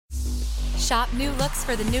Shop new looks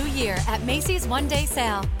for the new year at Macy's one-day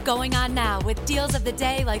sale. Going on now with deals of the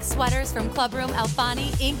day like sweaters from Clubroom, Alfani,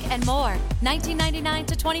 Inc., and more. $19.99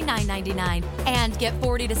 to $29.99. And get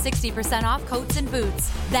 40 to 60% off coats and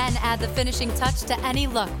boots. Then add the finishing touch to any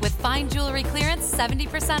look with fine jewelry clearance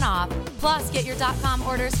 70% off. Plus, get your .com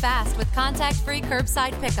orders fast with contact-free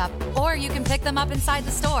curbside pickup. Or you can pick them up inside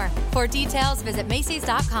the store. For details, visit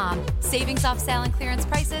Macys.com. Savings off sale and clearance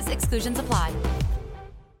prices. Exclusions apply.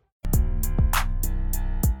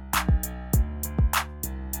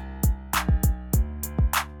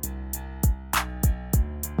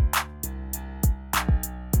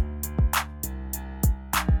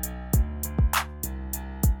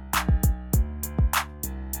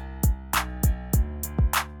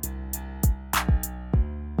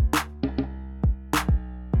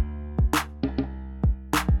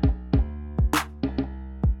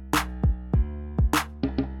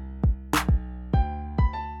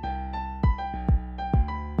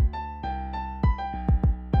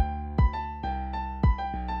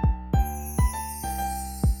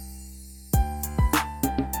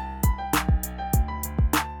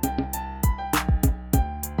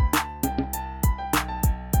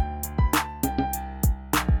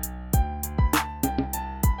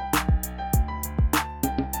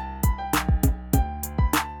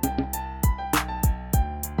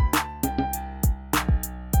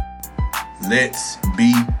 Let's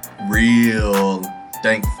be real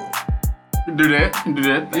thankful. You do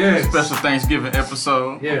that. Yes. Special Thanksgiving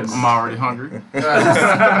episode. Yes. I'm already hungry.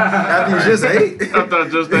 After you just ate. After I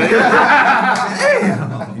just ate.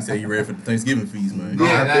 Damn. He said you ready for the Thanksgiving feast, man.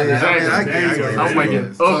 I'm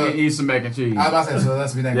waking up and eat some mac and cheese. I was about to say, so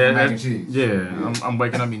let's be thankful for mac and cheese. Yeah, I'm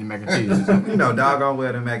waking up eating mac and cheese. You know, doggone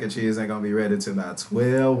well, the mac and cheese ain't gonna be ready till about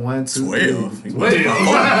 12, 1, 2, 12. 3.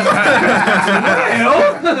 I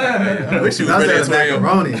wish you was ready at 12.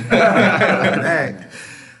 Macaroni.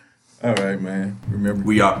 All right, man. Remember,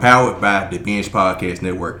 We are powered by the Binge Podcast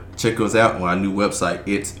Network. Check us out on our new website.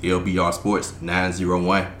 It's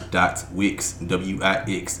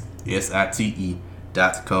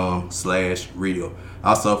lbrsports901.wixsite.com/real.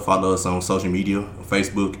 Also follow us on social media,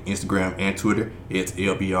 Facebook, Instagram, and Twitter. It's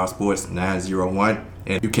LBR Sports 901.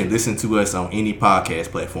 And you can listen to us on any podcast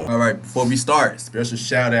platform. all right, before we start, special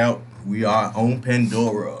shout out. We are on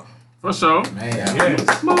Pandora. For sure. Man,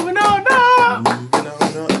 Yes. Moving on now. Moving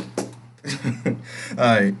on up. All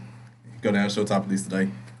right, go down to show top of this today.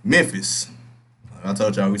 Memphis. I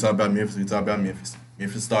told y'all we talk about Memphis.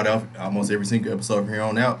 Memphis start off almost every single episode from here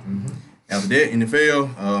on out. After that,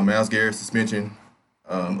 NFL, Myles Garrett suspension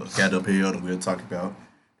got upheld, and we'll talk about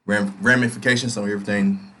ramifications on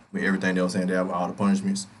everything that was handed out with all the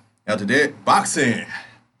punishments. After that, boxing.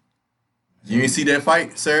 You didn't see that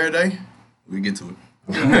fight Saturday? We'll get to it.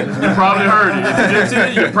 You probably heard it. If you didn't see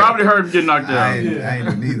it, you probably heard him get knocked I out. ain't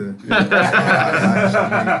do neither.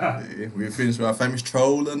 We'll finish with our famous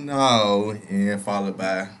troll and all, and followed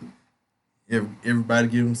by everybody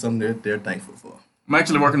giving something that they're thankful for. I'm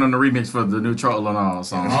actually working on the remix for the new Troll and All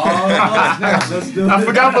song. let's do I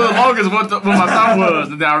forgot for the longest what my song was,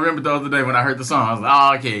 and then I remembered the other day when I heard the song. I was like,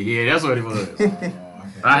 oh, okay, yeah, that's what it was.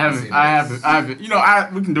 I haven't. You know,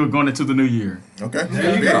 we can do it going into the new year. Okay.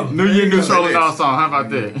 There you go. New year, new Troll and All song. How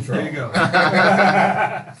about that? There you go.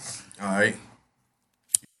 All right.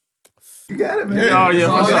 You got it, man. Yeah. Oh yeah,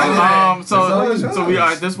 for It's all sure. yours. So we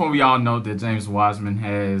are at this point. We all know that James Wiseman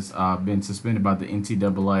has been suspended by the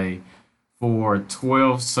NCAA for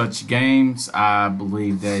 12 such games. I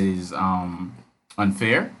believe that is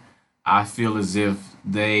unfair. I feel as if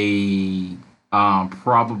they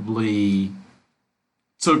probably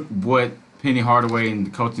took what Penny Hardaway and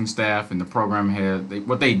the coaching staff and the program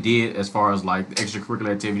what they did as far as like the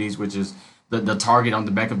extracurricular activities, which is the target on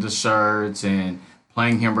the back of the shirts and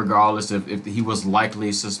playing him regardless if he was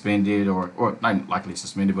likely suspended or not likely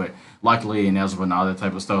suspended, but likely ineligible and all that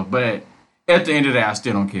type of stuff. But at the end of the day, I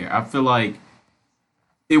still don't care. I feel like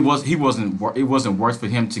it wasn't worth for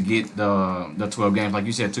him to get the 12 games like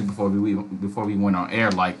you said took before we went on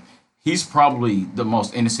air. Like he's probably the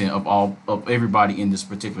most innocent of everybody in this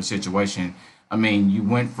particular situation. I mean, you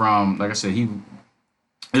went from, like I said,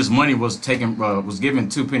 his money was given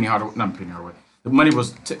to Penny Hardaway, not Penny Hardaway. The money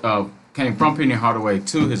came from Penny Hardaway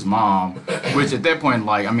to his mom, which at that point,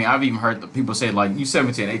 like, I mean, I've even heard people say, like, you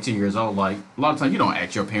 17, 18 years old, like, a lot of times you don't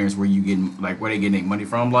ask your parents where they getting their money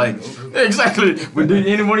from. Like, exactly. But did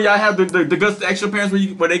any one of y'all have the guts to ask your parents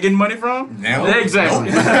where they getting money from? No.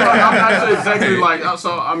 Exactly. Nope. I'm not sure exactly, like,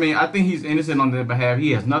 so, I mean, I think he's innocent on their behalf.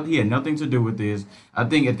 He had nothing to do with this. I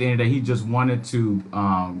think at the end of the day, he just wanted to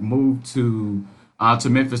move to to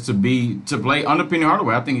Memphis to play under Penny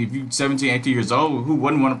Hardaway. I think if you 17, 18 years old, who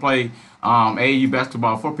wouldn't want to play AAU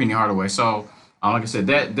basketball for Penny Hardaway? So, like I said,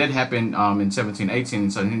 that happened in 17,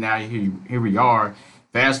 18. So now here we are.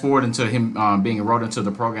 Fast forward into him being enrolled into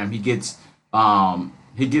the program. He gets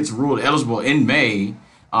ruled eligible in May,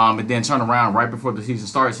 and then turn around right before the season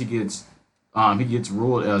starts. He gets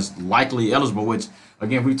ruled as likely eligible, which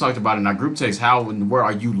again we talked about in our group text. How in the world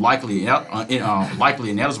are you likely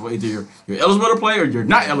and eligible? Either you're eligible to play or you're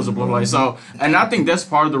not eligible to play. So, and I think that's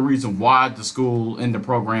part of the reason why the school and the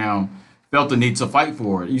program felt the need to fight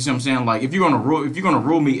for it. You see what I'm saying? Like if you're gonna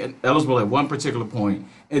rule me eligible at one particular point,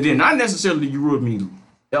 and then not necessarily you ruled me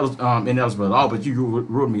ineligible at all, but you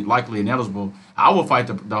ruled me likely ineligible, I will fight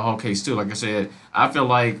the whole case too. Like I said, I feel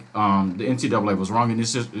like the NCAA was wrong in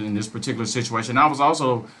this particular situation. I was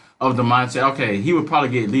also of the mindset, okay, he would probably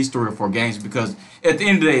get at least 3 or 4 games because at the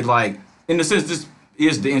end of the day, like in the sense, this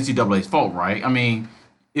is the NCAA's fault, right? I mean,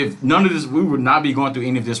 if none of this, we would not be going through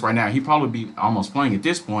any of this right now. He'd probably be almost playing at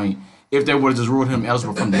this point if they would have just ruled him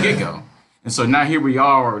eligible from the get-go. And so now here we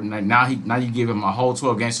are. Now you give him a whole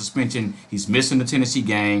 12-game suspension. He's missing the Tennessee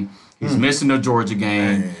game. He's missing the Georgia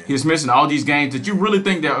game. He's missing all these games that you really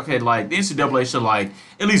think that okay, like the NCAA should like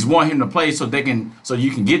at least want him to play so you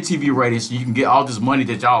can get TV ratings, so you can get all this money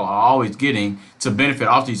that y'all are always getting to benefit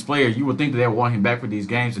off these players. You would think that they would want him back for these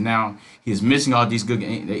games, and now he's missing all these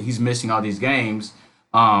He's missing all these games,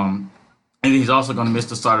 and he's also going to miss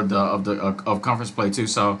the start of conference play too.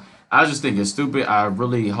 So. I just think it's stupid. I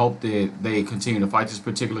really hope that they continue to fight this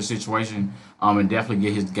particular situation and definitely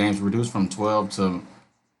get his games reduced from 12 to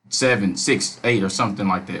 7, 6, 8 or something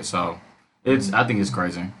like that. So I think it's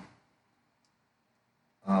crazy.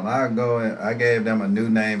 I gave them a new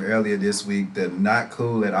name earlier this week, the Not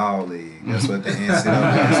Cool at All League. That's what the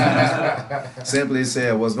NCAA simply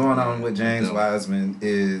said. What's going on with James Wiseman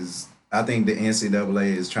is I think the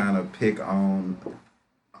NCAA is trying to pick on.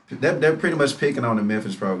 They're pretty much picking on the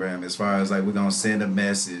Memphis program as far as like we're gonna send a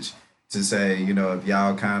message to say, you know, if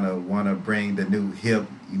y'all kind of want to bring the new hip,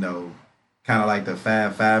 you know, kind of like the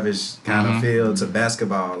 5-5-ish kind of feel to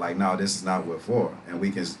basketball, like no, this is not what we're for, and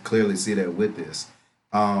we can clearly see that with this.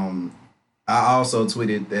 I also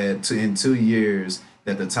tweeted that in 2 years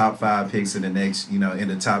that the top 5 picks in the next, you know, in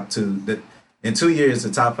the top 2, that in 2 years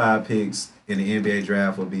the top 5 picks in the NBA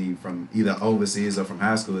draft will be from either overseas or from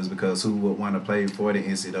high school, is because who would want to play for the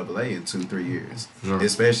NCAA in 2-3 years,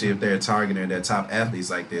 especially if they're targeting their top athletes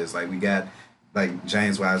like this. Like we got like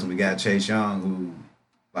James Wiseman, we got Chase Young, who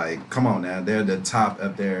like come on now, they're the top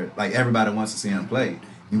up there. Like everybody wants to see them play.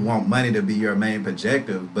 You want money to be your main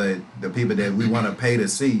projective, but the people that we want to pay to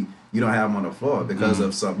see, you don't have them on the floor because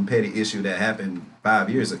of some petty issue that happened 5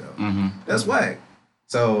 years ago. That's whack.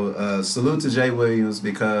 So salute to Jay Williams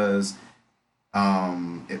because.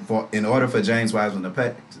 In order for James Wiseman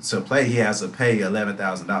to play, he has to pay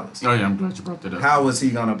 $11,000. Oh yeah, I'm glad you brought that up. How was he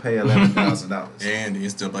gonna pay $11,000? And the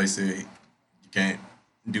NCAA said you can't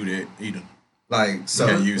do that either. Like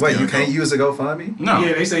so, you can't use the GoFundMe? No.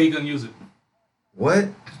 Yeah, they say he couldn't use it. What?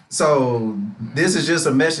 So this is just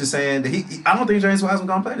a message saying that I don't think James Wiseman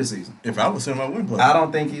gonna play this season. If I was him, I wouldn't play. I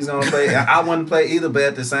don't think he's gonna play. I wouldn't play either. But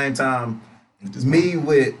at the same time, me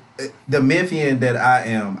with the Memphian that I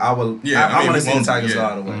am, I want to see the Tigers go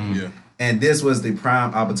all the way. Yeah. And this was the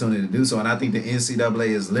prime opportunity to do so. And I think the NCAA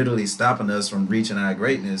is literally stopping us from reaching our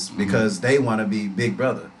greatness because they want to be big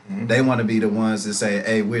brother. They want to be the ones that say,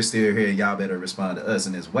 hey, we're still here. Y'all better respond to us.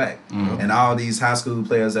 And it's whack. And all these high school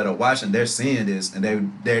players that are watching, they're seeing this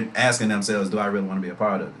and they're asking themselves, do I really want to be a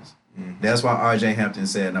part of this? That's why R.J. Hampton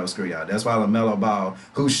said, no, screw y'all. That's why LaMelo Ball,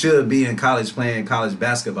 who should be in college playing college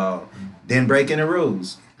basketball, didn't break any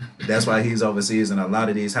rules. That's why he's overseas, and a lot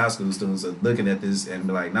of these high school students are looking at this and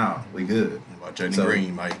be like, nah, we good. Jalen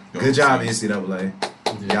Green might go good job, NCAA.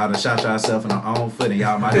 Y'all done shot yourself in the own foot, and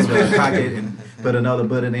y'all might as well pocket and put another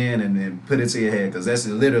bullet in and then put it to your head, because that's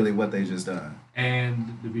literally what they just done.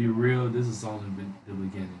 And to be real, this is only the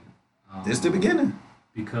beginning. This the beginning.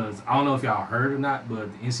 Because I don't know if y'all heard or not,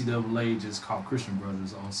 but the NCAA just caught Christian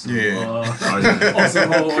Brothers on some on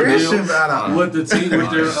some whole Christian deal with the team,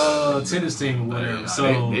 with their tennis team or whatever.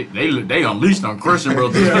 So they unleashed on Christian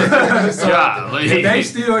Brothers. So if they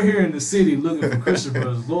still here in the city looking for Christian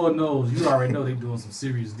Brothers, Lord knows you already know they doing some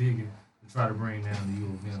serious digging to try to bring down the U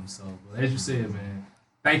of M. So, but as you said, man,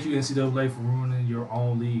 thank you NCAA for ruining your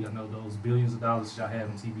own league. I know those billions of dollars that y'all have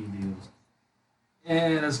in TV deals,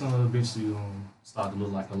 and that's gonna eventually start to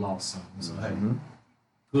look like a loss soon. So hey,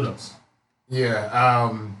 kudos. Yeah,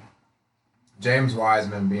 James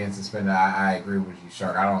Wiseman being suspended, I agree with you,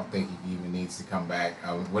 Shark. I don't think he even needs to come back.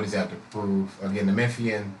 What does he have to prove? Again, the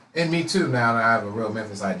Memphian, and me too now that I have a real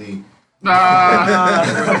Memphis ID, Love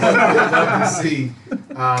to see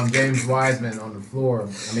James Wiseman on the floor.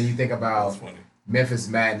 I mean, you think about Memphis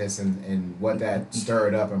Madness and what that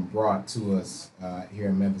stirred up and brought to us here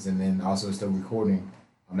in Memphis, and then also still recording.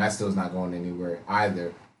 That still is not going anywhere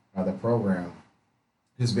either. The program,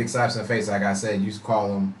 just big slaps in the face. Like I said, you used to call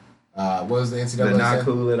them. What was the NCAA? Not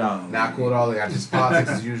cool at all. Not cool at all. I just politics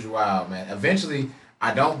as usual, man. Eventually,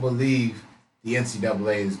 I don't believe the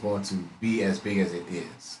NCAA is going to be as big as it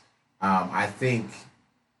is. I think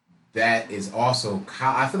that is also.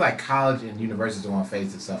 I feel like college and universities want to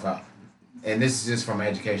phase this stuff out, and this is just from an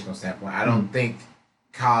educational standpoint. I don't think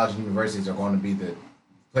college and universities are going to be the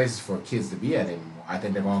places for kids to be at anymore. I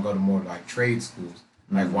think they're going to go to more like trade schools.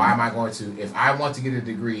 Like, why am I going to, if I want to get a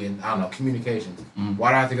degree in, I don't know, communications,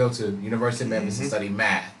 why do I have to go to University of Memphis and study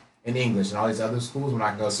math and English and all these other schools when I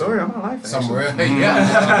can go somewhere else? I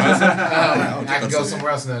can go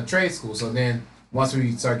somewhere else in a trade school. So then, once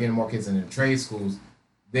we start getting more kids in the trade schools,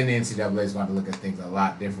 then the NCAA is going to look at things a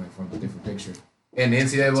lot different from a different picture. And the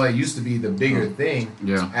NCAA used to be the bigger thing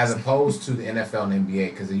as opposed to the NFL and NBA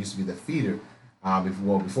because it used to be the feeder.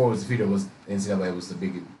 Before it was the feeder, NCAA was the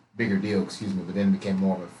bigger deal, but then it became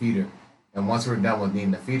more of a feeder. And once we're done with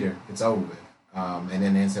needing a feeder, it's over with. And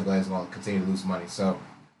then the NCAA is going to continue to lose money. So,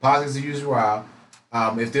 politics as usual.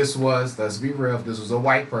 If this was, let's be real, if this was a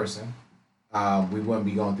white person, we wouldn't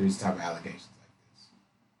be going through these type of allegations like this.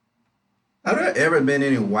 Have there ever been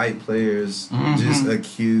any white players just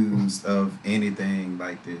accused of anything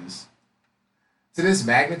like this? To this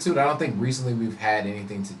magnitude, I don't think recently we've had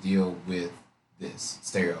anything to deal with this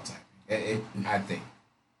stereotyping. I think.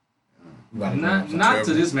 Not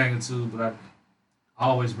to this magnitude, but I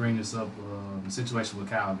always bring this up, the situation with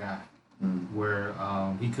Kyle Guy, where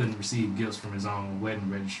he couldn't receive gifts from his own wedding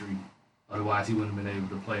registry. Otherwise, he wouldn't have been able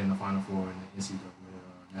to play in the Final Four in the NCAA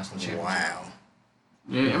National Championship. Wow.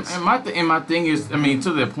 Yeah, and my thing is, I mean,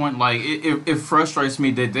 to that point, like it frustrates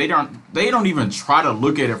me that they don't even try to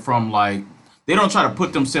look at it from like they don't try to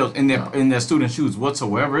put themselves in their student shoes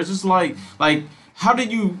whatsoever. It's just like how do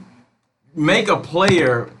you make a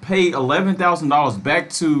player pay $11,000 back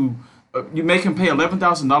to you make him pay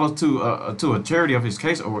 $11,000 to a charity of his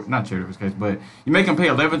case, or not charity of his case, but you make him pay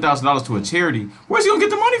 $11,000 to a charity. Where's he gonna get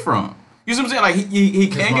the money from? You see what I'm saying? Like he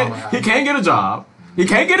can't get a job. He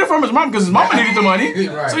can't get it from his mom because his mama needed the money.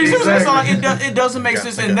 Right, so you see what I'm saying? So like, it doesn't make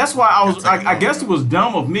sense, and that's why I guess it was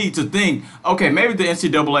dumb of me to think, okay, maybe the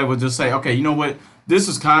NCAA would just say, okay, you know what? This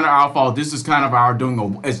is kind of our fault. This is kind of our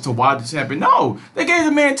doing as to why this happened. No, they gave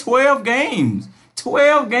the man 12 games.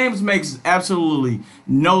 12 games makes absolutely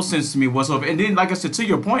no sense to me whatsoever. And then, like I said, to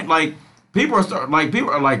your point, like people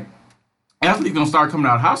are like athletes gonna start coming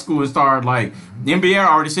out of high school and start like the NBA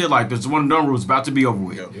already said like there's one of them rules about to be over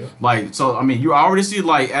with. Yep. Like so, I mean, you already see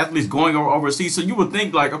like athletes going overseas. So you would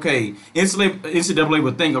think like, okay, NCAA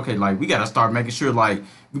would think, okay, like we gotta start making sure like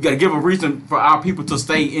we gotta give a reason for our people to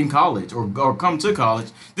stay in college or come to college.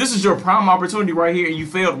 This is your prime opportunity right here, and you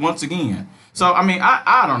failed once again. So I mean,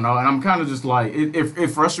 I don't know, and I'm kind of just like it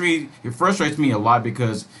frustrates me a lot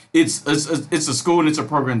because it's a school and it's a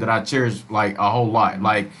program that I cherish like a whole lot.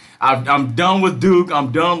 Like I'm done with Duke.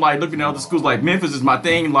 I'm done like looking at other schools. Like Memphis is my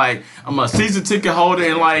thing. Like I'm a season ticket holder,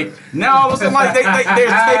 and like now all of a sudden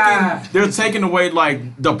like they're taking away like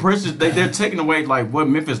the precious. They're taking away like what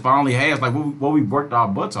Memphis finally has, like what we worked our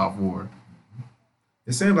butts off for.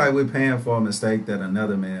 It seems like we're paying for a mistake that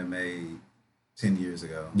another man made 10 years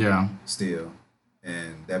ago. Yeah. Still.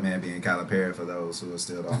 And that man being Calipari for those who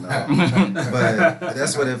still don't know. But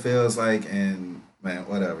that's what it feels like, and man,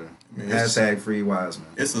 whatever. I mean, Hashtag free Wiseman.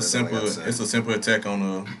 It's a simple attack on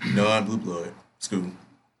a non-blue blood school.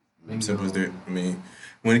 Simple as that. I mean,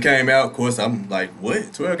 when it came out, of course, I'm like,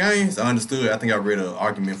 what? 12 games? I understood. I think I read an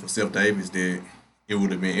argument from Seth Davis that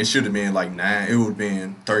it should have been like 9. It would have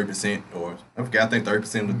been 30%, or I think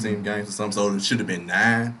 30% of the team games or something. So it should have been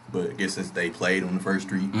 9. But I guess since they played on the first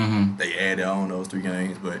 3, they added on those 3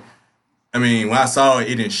 games. But I mean, when I saw it,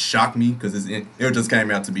 it didn't shock me because it just came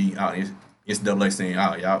out to be NCAA saying,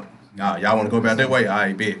 "Oh, y'all want to go about that way?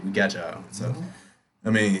 I bet we got y'all." So I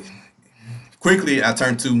mean, quickly I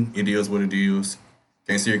turned to it is what it is.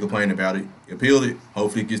 Can't seriously complain about it. Appealed it.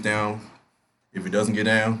 Hopefully it gets down. If it doesn't get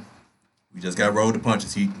down, we just got to roll the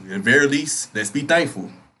punches. At the very least, let's be thankful.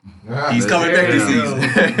 He's coming back this season.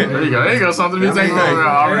 There you go. There you go. Something to be thankful for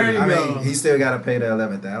already. I mean, he still got to pay the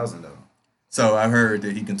 $11,000 though. So I heard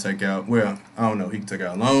that he can take out. Well, I don't know. He can take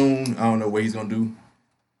out a loan. I don't know what he's gonna do.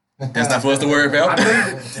 That's not for us to worry about.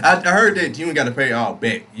 I heard that you ain't got to pay all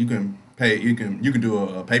back. You can pay. You can do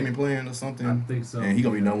a payment plan or something. I think so. And he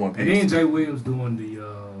gonna be no one. And then Jay Williams doing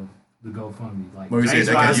the GoFundMe. Like, Well, we said James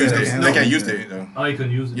they can't Wiseman- use it. They can't use it though. Oh, he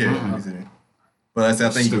couldn't use it. Yeah, he said. But I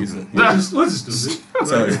think he used it. Which is stupid.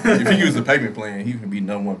 So if he used the payment plan, he can be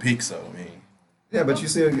number one pick. So I mean, Yeah, but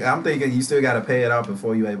I'm thinking you still got to pay it out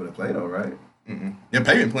before you're able to play, though, right? your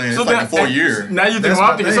payment plan is So like a 4 year. Now you think That's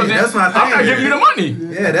I'm my thinking. So thing. then That's my I'm not thing. giving you the money.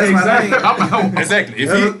 Yeah, that's my thing. Exactly. If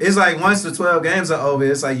he, It's like once the 12 games are over,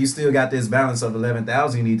 it's like you still got this balance of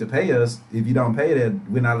 11,000 you need to pay us. If you don't pay that,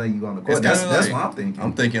 we're not letting you go on the court. It's That's kinda that's like- what I'm thinking.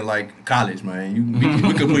 I'm thinking like college, man.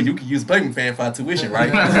 You could use payment plan for our tuition, right?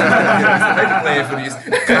 Payment plan for this.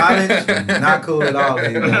 College, not cool at all.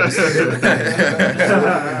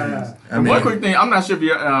 I mean, One quick thing, I'm not sure if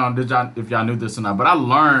y'all knew this or not, but I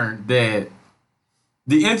learned that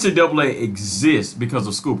the NCAA exists because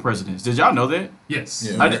of school presidents. Did y'all know that? Yes.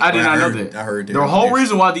 Yeah. I did not know that. I heard that. The whole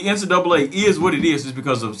reason why the NCAA is what it is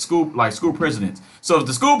because of school presidents. So if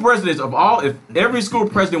the school presidents if every school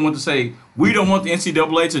president wants to say we don't want the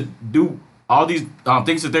NCAA to do all these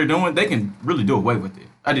things that they're doing, they can really do away with it.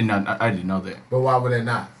 I didn't know that. But why would they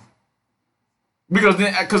not? Because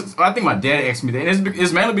I think my dad asked me that, and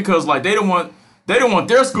it's mainly because like they don't want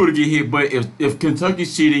their school to get hit, but if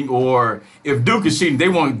Kentucky's cheating or if Duke is cheating, they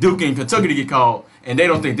want Duke and Kentucky to get called, and they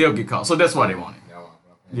don't think they'll get called. So that's why they want it. No,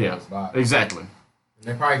 Yeah, exactly.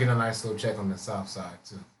 They probably get a nice little check on the south side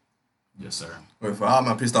too. Yes, sir. But for all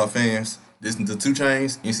my pissed off fans, listen to 2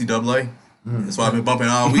 Chainz, NCAA. That's why I've been bumping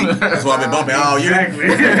all week. That's why I've been bumping all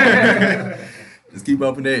year. Just keep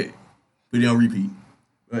bumping that. Put it on repeat.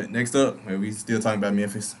 But next up, we still talking about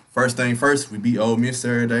Memphis. First thing first, we beat Ole Miss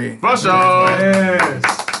Saturday. For sure. Yes.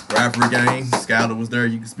 Rivalry game. Skyler was there.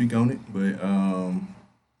 You can speak on it. But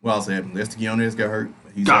what else happened? Lester Guiones got hurt.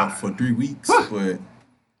 He's out for 3 weeks. But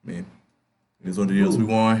man, it is what it is. We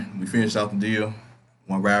won. We finished out the deal.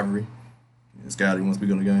 One rivalry. Skyler, you want to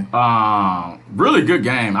speak on the game? Really good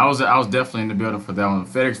game. I was definitely in the building for that one.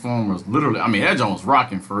 FedEx Forum was literally, I mean, that joint was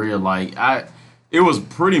rocking for real. Like it was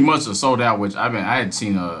pretty much a sold out, which I had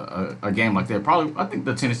seen a game like that. Probably, I think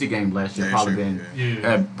the Tennessee game last year probably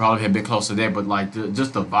had been close to that. But like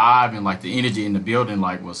just the vibe and like the energy in the building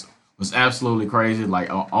like was absolutely crazy.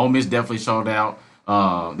 Like Ole Miss definitely showed out.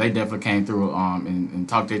 They definitely came through and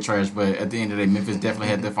talked their trash. But at the end of the day, Memphis definitely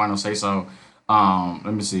had their final say so.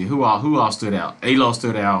 Let me see who all stood out. Alo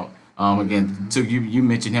stood out. Again, you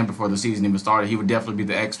mentioned him before the season even started. He would definitely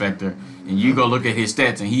be the X factor. And you go look at his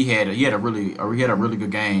stats, and he had a really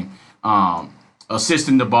good game.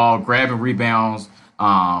 Assisting the ball, grabbing rebounds,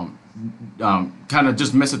 kind of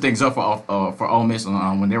just messing things up for Ole Miss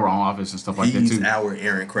when they were on offense and stuff like that too. He's our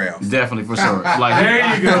Aaron Kraft. Definitely for sure. Like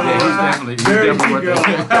There you go. Yeah, he's definitely worth it.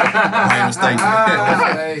 Ohio State.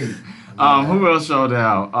 Who else showed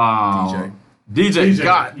out? DJ.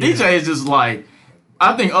 God, DJ is just like,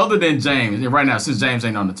 I think other than James, and right now, since James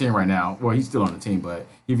ain't on the team right now, well, he's still on the team, but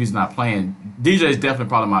if he's not playing, DJ is definitely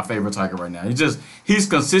probably my favorite Tiger right now. He's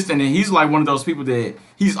consistent, and he's like one of those people that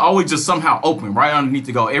he's always just somehow open right underneath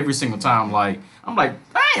the goal every single time. Like, I'm like,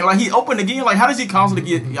 dang, like he opened again. Like, how does he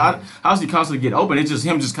constantly get open? It's just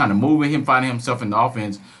him just kind of moving, him finding himself in the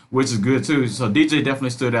offense, which is good too. So DJ definitely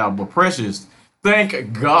stood out, but Precious, thank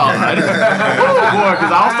God. Oh boy,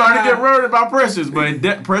 because I was starting to get worried about Precious,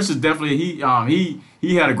 but Precious definitely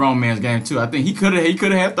he had a grown man's game too. I think he could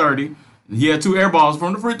have had 30. He had 2 air balls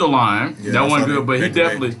from the free throw line. Yeah, that wasn't good, but he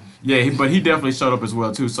definitely definitely showed up as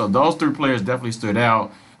well too. So those 3 players definitely stood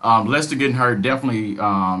out. Lester getting hurt definitely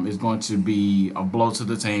is going to be a blow to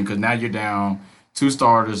the team because now you're down 2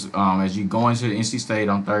 starters as you go into NC State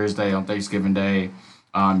on Thursday on Thanksgiving Day.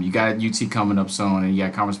 You got UT coming up soon, and you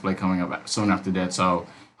got conference play coming up soon after that. So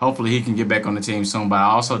hopefully he can get back on the team soon. But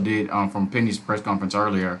I also did from Penny's press conference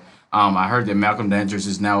earlier. I heard that Malcolm Dandridge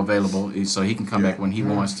is now available, so he can come back when he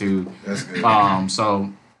wants to. That's good.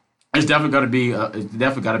 So it's definitely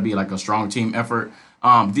got to be like a strong team effort.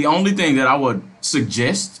 The only thing that I would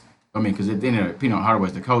suggest, because at the end of it, Pino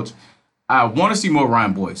Hardaway's the coach. I want to see more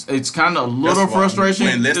Ryan Boyce. It's kind of a little frustration.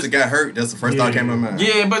 When Lester got hurt, that's the first thought came to my mind.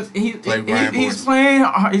 Yeah, but he's playing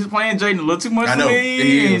Jaden a little too much I know, for he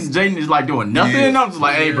me, is. and Jaden is like doing nothing. He is. I'm just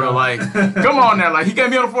like, hey, bro, like, come on now, like he can't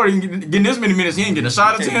be on the floor. He getting this many minutes. He ain't getting a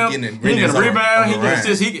shot at him. He ain't getting a rebound. He can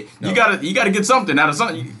assist. You gotta get something out of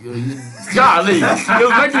something. Golly, it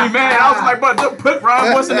was making me mad. I was like, but just put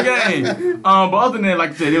Ryan Boyce in the game. But other than that,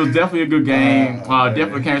 like I said, it was definitely a good game.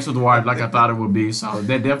 Definitely came to the wire like I thought it would be. So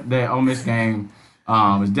that Ole Miss game.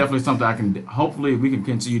 It's definitely something hopefully we can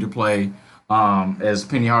continue to play as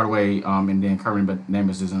Penny Hardaway and then Kerwin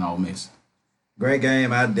Nemes is in Ole Miss. Great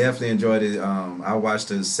game. I definitely enjoyed it. I watched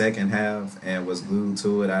the second half and was glued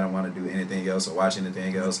to it. I don't want to do anything else or watch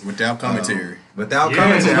anything else. Without commentary. Without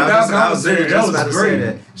commentary. I was That just was about to great. say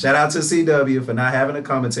that. Shout out to CW for not having a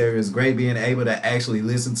commentary. It's great being able to actually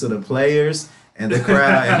listen to the players and the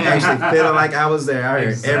crowd and actually feeling like I was there. I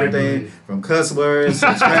heard everything from cuss words to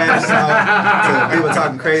trash talk to people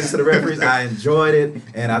talking crazy to the referees. I enjoyed it,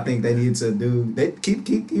 and I think they need to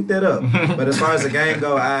keep that up. But as far as the game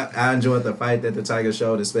go, I enjoyed the fight that the Tigers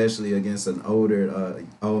showed, especially against an older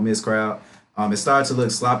Ole Miss crowd. It started to look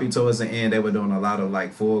sloppy towards the end. They were doing a lot of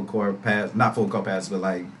like full court pass, not full court passes, but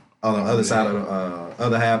like on the other side of the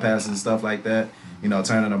other half passes and stuff like that.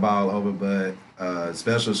 Turning the ball over, but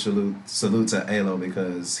special salute to Alo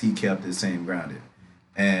because he kept his team grounded.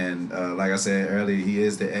 And like I said earlier, he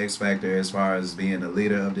is the X factor as far as being the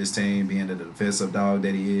leader of this team, being the defensive dog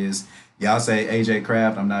that he is. Y'all say AJ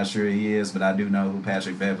Kraft, I'm not sure he is, but I do know who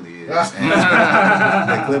Patrick Beverly is. And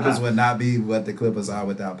the Clippers would not be what the Clippers are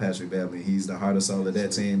without Patrick Beverly. He's the heart and soul of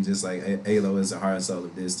that team, just like Alo is the heart and soul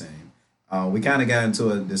of this team. We kind of got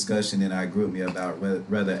into a discussion in our group about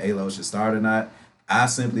whether Alo should start or not. I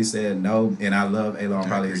simply said no, and I love Alo. I'm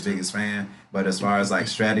probably his biggest fan. But as far as like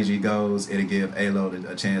strategy goes, it'll give Alo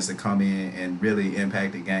a chance to come in and really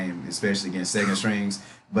impact the game, especially against second strings.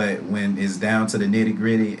 But when it's down to the nitty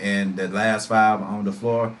gritty and the last five on the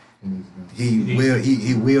floor, he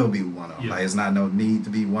will be one of them. Yeah. Like it's not no need to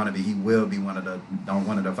be one of it. He will be one of the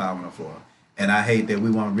five on the floor. And I hate that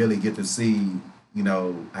we won't really get to see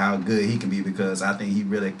how good he can be because I think he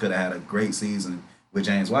really could have had a great season with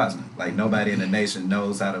James Wiseman. Like nobody in the nation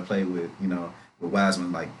knows how to play with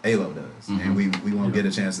Wiseman like Alo does, and we won't get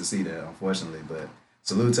a chance to see that unfortunately. But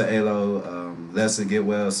salute to Alo. Let's get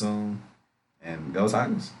well soon, and go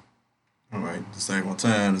Tigers. All right, the same on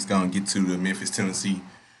time. Let's go and get to the Memphis-Tennessee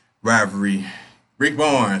rivalry. Rick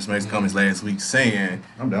Barnes made some comments last week saying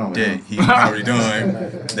I'm done with that him. he's already done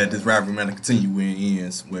that this rivalry might continue when it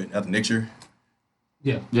ends after next year.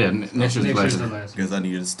 Yeah. Next year's the last. last. Because I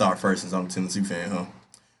needed to start first since I'm a Tennessee fan, huh?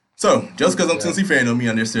 So, just because I'm a Tennessee fan don't mean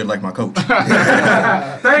I necessarily like my coach.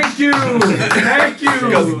 Thank you.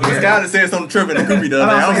 Because this guy that said something tripping in the groupie the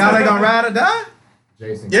other day. I was Y'all like, ain't gonna ride or die?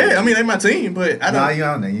 Jason. yeah, I mean, they my team, but I No, don't. you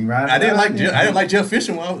on there. You ride or I didn't die? like I didn't like Jeff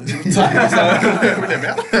Fisher while I was Tigers, so what that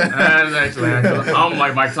matter? That's actually, I'm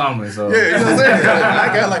like Mike Tomlin, so. Yeah, you know what I'm saying? I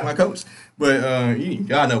gotta like my coach. But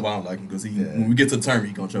y'all know why I don't like him because when we get to the tournament,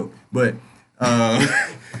 he gonna choke. But as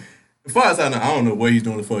far as I know, I don't know what he's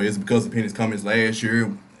doing it for. Is it because of Penny's comments last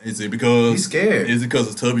year? Is it because He's scared. Is it because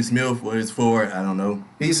of Tubby Smith? What it's for? I don't know.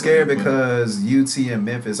 He's scared because UT and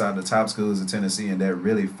Memphis are the top schools in Tennessee, and they're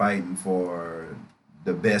really fighting for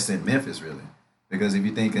the best in Memphis, really. Because if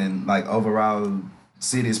you're thinking like overall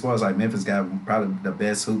city sports, like Memphis got probably the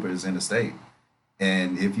best hoopers in the state.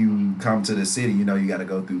 And if you come to the city, you got to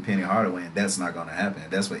go through Penny Hardaway, and that's not going to happen.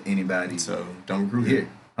 That's what anybody So don't recruit here, here.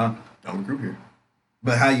 huh? Don't recruit here.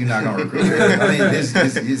 But how you not gonna recruit? I mean, it's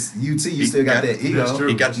UT. You still got that ego. That's true.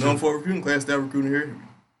 He got the number 4 recruiting class that recruiting here.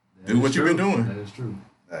 Do what you've been doing. That is true.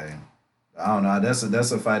 Hey, I don't know. That's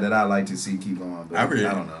a fight that I like to see keep going. But I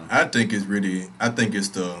don't know. I think it's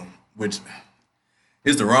the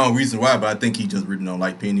wrong reason why, but I think he just really don't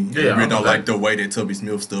like Penny. He really don't like the way that Tubby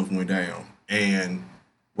Smith stuff went down. And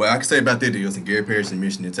what I can say about that is, and Gary Parrish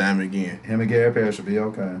mentioned it time and again, Him and Gary Parrish should be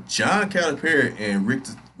okay. John Calipari and Rick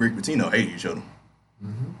Pitino hate each other.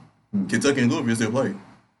 Kentucky and Louisville still play.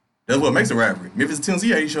 That's what makes a rivalry. Memphis and Tennessee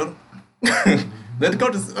hate each other. Let the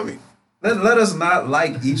coaches, Let us not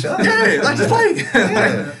like each other. yeah, let's just play.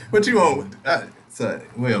 Yeah. What you want?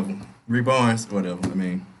 Whatever. Rick Barnes, whatever. I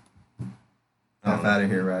mean, I'm out of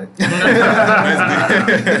here, right?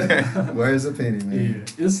 Where's the penny, man?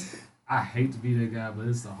 Yeah, I hate to be that guy, but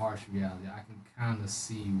it's the harsh reality. I can kind of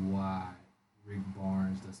see why Rick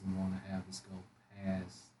Barnes doesn't want to have this go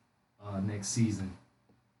past next season.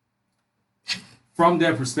 From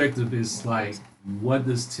that perspective, it's like, what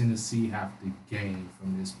does Tennessee have to gain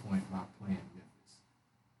from this point by playing Memphis?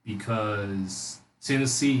 Because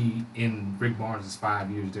Tennessee, in Rick Barnes'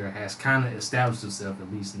 5 years there, has kind of established itself,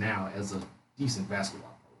 at least now, as a decent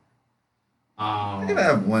basketball program. They've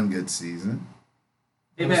had one good season.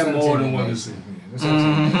 They've had more than one good season. I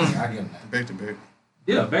give them that. back to back.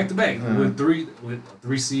 Yeah, back to back with a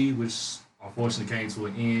 3 seed, which unfortunately came to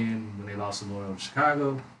an end when they lost to Loyola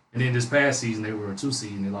Chicago, and then this past season they were a 2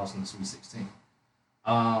 seed and they lost in the Sweet 16.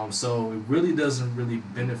 So it really doesn't really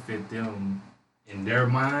benefit them in their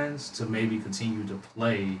minds to maybe continue to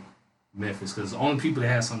play Memphis because the only people that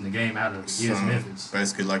have something to game out of it is Memphis.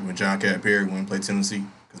 Basically, like when John Calipari went and played Tennessee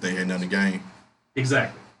because they had nothing to game.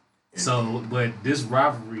 Exactly. Yeah. So, but this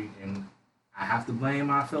rivalry, and I have to blame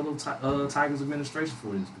my fellow Tigers administration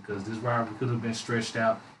for this because this rivalry could have been stretched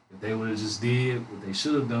out if they would have just did what they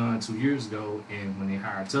should have done 2 years ago. And when they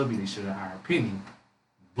hired Tubby, they should have hired Penny.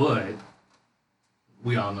 But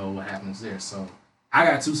we all know what happens there. So I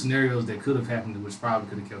got 2 scenarios that could have happened, which probably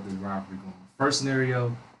could have kept this rivalry going. First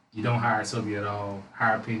scenario, you don't hire Tubby at all.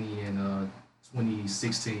 Hire Penny in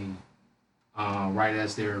 2016, right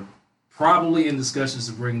as they're probably in discussions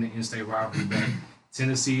to bring the in-state rivalry back.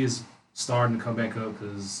 Tennessee is starting to come back up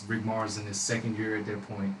because Rick Mars is in his second year at that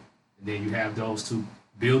point. And then you have those two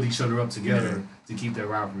build each other up together to keep that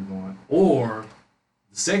rivalry going. Or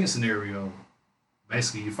the second scenario,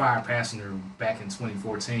 basically you fire Pastner back in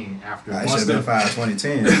 2014 after I should have been fired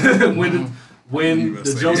 2010. when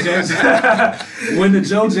the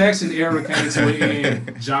Joe Jackson era came to an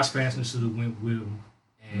end, Josh Pastner should have went with him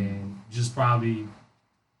and just probably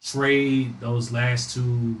trade those last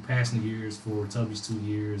 2 Pastner years for Tubby's 2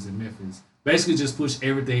 years in Memphis. Basically just push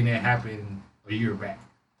everything that happened a year back.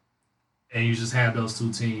 And you just have those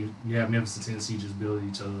 2 teams. You have Memphis and Tennessee just building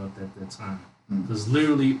each other up at that time. Because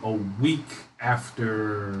literally a week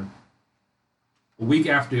after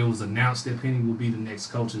it was announced that Penny would be the next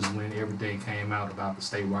coach is when everything came out about the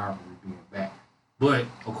state rivalry being back. But,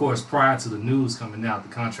 of course, prior to the news coming out, the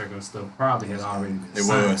contract and stuff probably had already been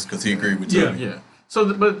signed. It was, because he agreed with you. Yeah.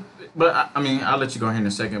 So, but I mean, I'll let you go ahead in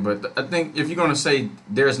a second. But I think if you're going to say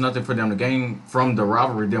there's nothing for them to gain from the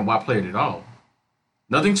rivalry, then why play it at all?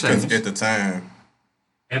 Nothing changed. Because at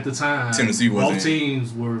the time, Tennessee wasn't. Both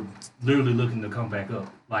teams were literally looking to come back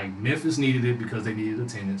up. Like, Memphis needed it because they needed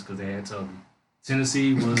attendance because they had Tubby.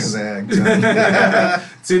 Tennessee was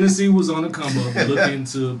Tennessee was on the come up, looking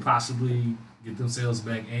to possibly get themselves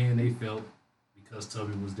back, and they felt because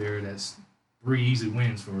Tubby was there, that's 3 easy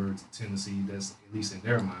wins for Tennessee. That's at least in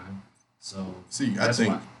their mind. So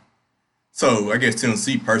I guess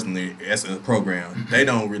Tennessee personally, as a program, they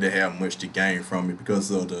don't really have much to gain from it because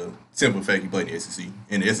of the simple fact you play in the SEC,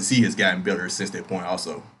 and the SEC has gotten better since that point.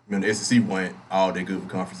 Also, the SEC won all their good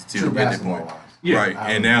conferences till at that point. Yeah, right,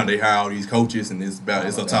 and now they hire all these coaches, and it's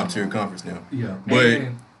a top tier conference now. Yeah, but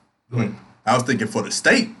I was thinking for the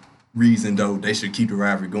state reason though, they should keep the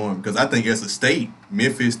rivalry going because I think as a state,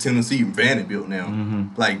 Memphis, Tennessee, and Vanderbilt now,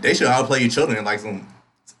 like they should all play each other in like some.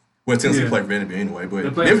 Well, Tennessee play Vanderbilt anyway,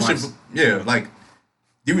 but Memphis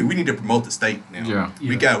should, we need to promote the state now.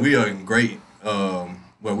 Yeah, we are in great.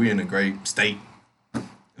 We're in a great state.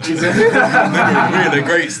 We're in a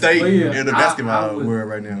great state in the basketball world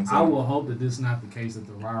right now. So. I will hope that this is not the case that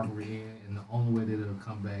the rivalry end, and the only way that it'll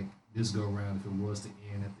come back this go around, if it was to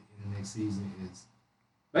end at the end of next season, is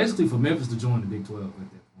basically for Memphis to join the Big 12 at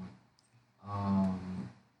that point.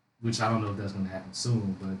 Which I don't know if that's going to happen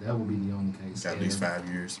soon, but that will be the only case. Got at least 5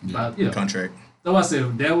 years contract. So I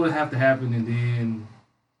said that would have to happen, and then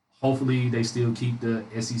hopefully they still keep the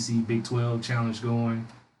SEC Big 12 challenge going,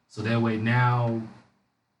 so that way now.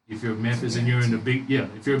 If you're Memphis and you're in the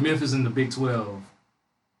if you're Memphis in the Big 12,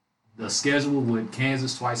 the schedule with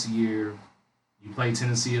Kansas twice a year, you play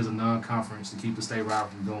Tennessee as a non-conference to keep the state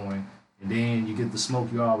rivalry going, and then you get the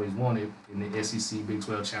smoke you always wanted in the SEC Big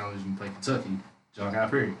 12 Challenge. You play Kentucky, John Guy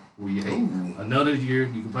Perry, who you hate. Another year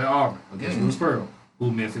you can play Auburn against Bruce Pearl,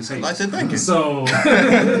 who Memphis hates. Like that thinking. So,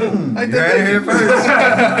 here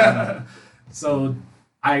first. So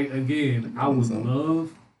I would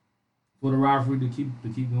love for the rivalry to keep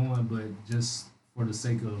going, but just for the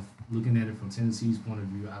sake of looking at it from Tennessee's point of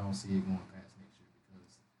view, I don't see it going past next year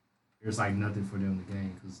because there's like nothing for them to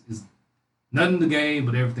gain because it's nothing to gain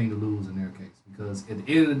but everything to lose in their case. Because at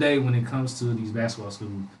the end of the day, when it comes to these basketball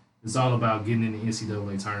schools, it's all about getting in the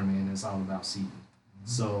NCAA tournament and it's all about seeding.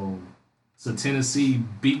 So Tennessee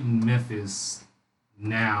beating Memphis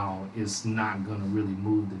now is not going to really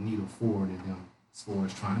move the needle forward in them. As far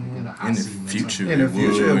as trying to get a high seed in the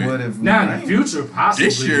future, it would have. Now in the future, possibly.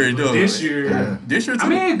 This year, it does. This year, I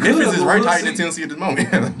mean, Memphis is right higher than Tennessee at this moment.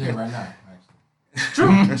 Yeah, right now.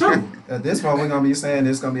 True. At this point, we're gonna be saying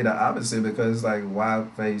it's gonna be the opposite because like why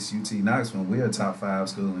face UT Knox when we're a top 5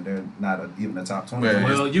 school and they're not even a top 20.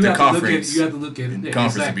 Well, you have to look at it. The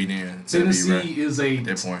conference to be there. Tennessee is a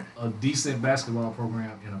decent basketball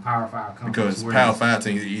program in a Power 5 conference. Because Power 5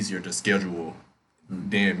 teams are easier to schedule.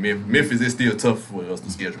 Then Memphis is still tough for us to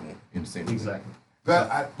schedule in the same exactly. But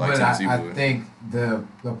I think the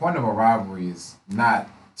point of a rivalry is not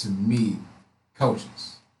to me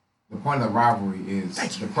coaches. The point of the rivalry is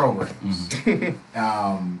the programs.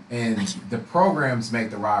 And the programs make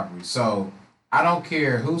the rivalry. So I don't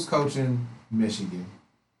care who's coaching Michigan.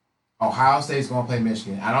 Ohio State's going to play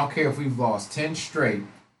Michigan. I don't care if we've lost 10 straight.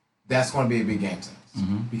 That's going to be a big game to us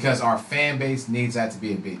because our fan base needs that to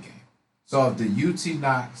be a big game. So if the UT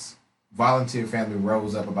Knox volunteer family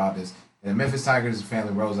rose up about this, and the Memphis Tigers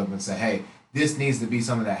family rose up and said, hey, this needs to be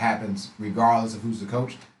something that happens regardless of who's the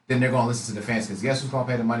coach, then they're going to listen to the fans, because guess who's going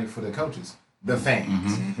to pay the money for the coaches? The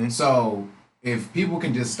fans. So if people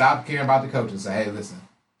can just stop caring about the coaches and say, hey, listen,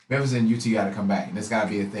 Memphis and UT got to come back, and it's got to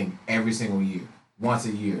be a thing every single year, once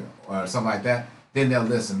a year, or something like that, then they'll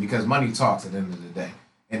listen, because money talks at the end of the day.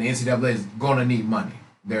 And the NCAA is going to need money.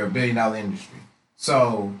 They're a $1 billion industry.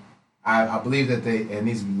 So I believe that it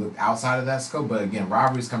needs to be looked outside of that scope. But again,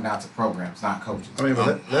 rivalries come down to programs, not coaches. I mean,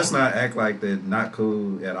 but let's not act like the not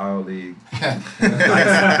cool at all league. It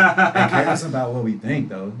cares about what we think,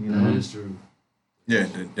 though. You know, That is true. Yeah,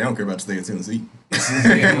 they don't care about the state of Tennessee.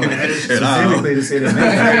 Specifically the city of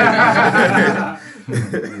Memphis.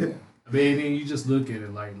 I mean, then you just look at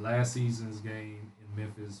it like last season's game in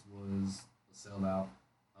Memphis was a sellout.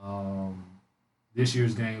 This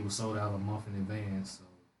year's game was sold out a month in advance. So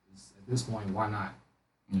at this point, why not?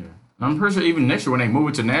 Yeah. I'm pretty sure even next year when they move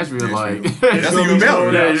it to Nashville, like That's even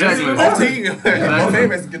better. Yeah, exactly. Both team, both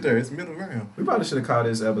team has to get there. It's middle ground. We probably should have called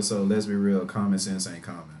this episode "Let's Be Real." Common sense ain't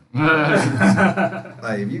common.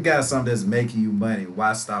 Like, if you got something that's making you money,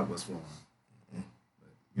 why stop what's flowing?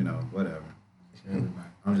 You know, whatever.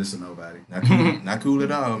 I'm just a nobody. Not cool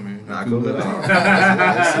at all, man. Not cool at all.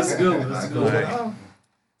 That's good. That's Not cool good. at all.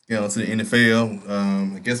 Get on to the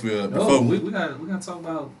NFL. I guess we'll before. Oh, we got to talk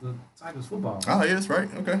about the Tigers football. Oh, yeah, that's right.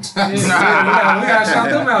 Okay. Yeah, we got to shout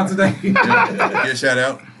them out today. Yeah, shout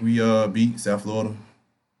out. We beat South Florida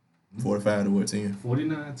 45 to 10.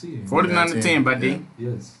 49-10. 49-10 by D.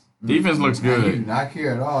 Yes. Defense looks You do good. not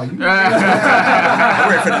care at all. You I'm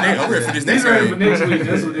ready for this next He's ready for game. next week.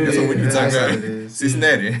 That's what it That's is. what we That's talking what about. it is.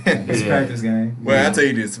 Cincinnati. It's practice game. Well, I'll tell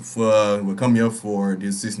you this. We're coming up for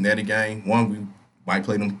this Cincinnati game. One, we might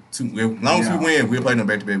play them two. As long as we win, we'll play them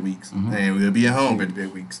back-to-back weeks. And we'll be at home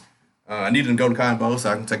back-to-back weeks. I needed to go to Cotton Bowl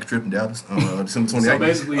so I can take a trip in Dallas on December 28th. So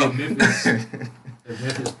basically, if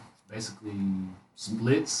Memphis basically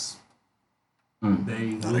splits,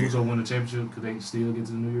 they lose or win the championship, could they still get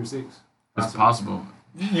to the New Year's Six? It's possible.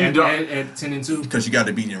 At 10-2. Because you got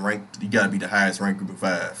to be the highest ranked group of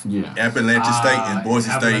 5. Yeah. Appalachian State and Boise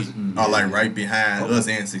State Appalachian- are like right behind us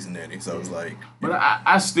and Cincinnati. So it's like, But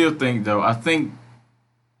I still think, though,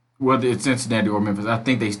 whether it's Cincinnati or Memphis, I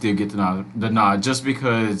think they still get the nod just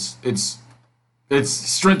because it's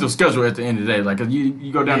strength of schedule at the end of the day. Like,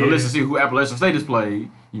 you go down the list and see who Appalachian State has played,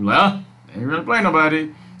 you're like, they ain't really play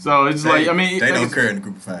nobody. So it's they they don't care in the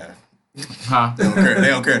group of 5. Huh? They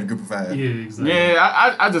don't care in the group of 5. Yeah, exactly.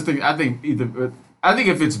 Yeah, I think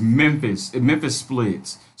if it's Memphis, if Memphis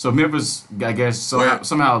splits, so Memphis, I guess,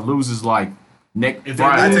 somehow loses like next If they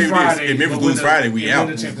Friday. I tell lose you Friday, this: if Memphis go win lose the- Friday, we win out.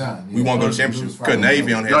 the championship. We won't go to championship because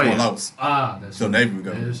Navy only has one loss. That's So true. Navy would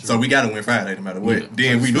go. That is true. So we got to win Friday no matter what. Yeah.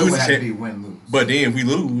 Then we Still lose would the have to be champ. win-lose. But then if we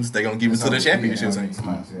lose, they gonna give us to the championship team.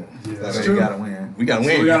 Yeah, So that's you true. gotta win. We gotta So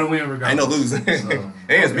win. we gotta win regardless. Ain't no losing.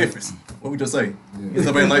 And it's Memphis. What we just say? It's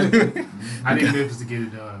somebody like I need Memphis to get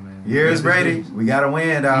it done, man. Here's Brady. We gotta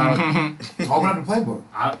win, dog. Open up the playbook.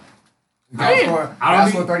 I Gotta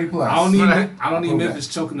score 30 plus. don't need Memphis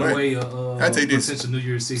choking Right. away I tell you this, potential New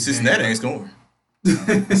Year's Six. Cincinnati ain't scoring.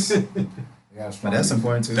 But that's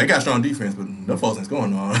important too. They got strong defense, but no folks ain't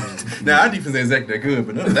scoring on. Now our defense ain't exactly that good,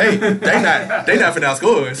 but no, they not finna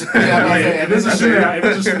outscore us. Yeah, if it's a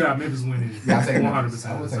shootout, Memphis winning. Yeah, I take 100% Memphis.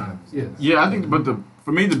 I of would the take time. Memphis. Yeah. Yeah, I think, but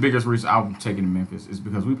for me, the biggest reason I'm taking Memphis is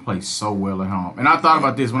because we play so well at home. And I thought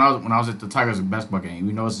about this when I was at the Tigers basketball game.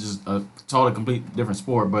 You know, it's just a totally complete different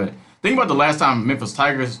sport. But think about the last time Memphis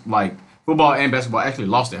Tigers, like football and basketball, actually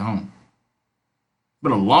lost at home. It's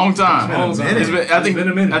been a long time. It's been a minute. I think It's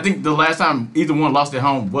been a minute. I think the last time either one lost at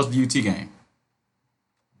home was the UT game.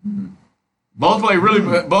 Both play really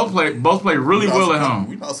well at home.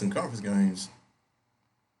 We lost in conference games.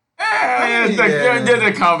 Yeah,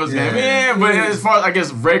 the conference game. Yeah, but as far as I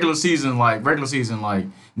guess regular season,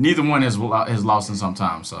 neither one has lost in some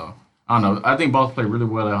time. So I don't know. I think both play really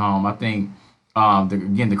well at home. I think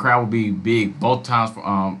the crowd will be big both times.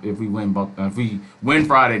 If we win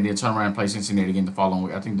Friday, then turn around and play Cincinnati again the following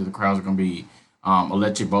week. I think that the crowds are going to be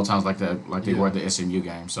electric both times like they were at the SMU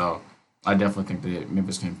game. So I definitely think that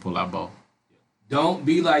Memphis can pull out both. Don't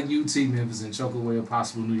be like UT Memphis and choke away a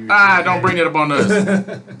possible New Year's. Don't bring that up on us.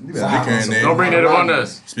 Don't bring that up on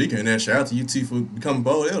us. Speaking of that, shout out to UT for becoming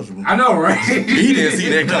bowl eligible. I know, right? He didn't see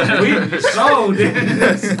that coming. We so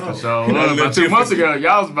did. So about 2 months ago,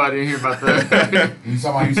 y'all was about to hear about that. You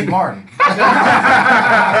talking about UT Martin?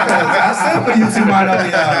 I said for UT Martin over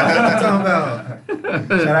y'all. What you talking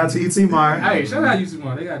about? Shout out to UT Martin. Hey, shout out UT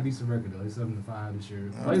Martin. They got a decent record though. They 7-5 this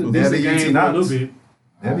year. Played a They'll decent be UT game for a little Knox. bit.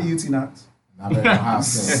 That'd be UT Knox. I bet Ohio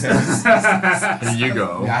State. Here you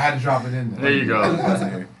go. Yeah, I had to drop it in there. There you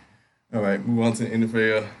go. All right, move on to the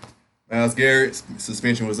NFL. Myles Garrett's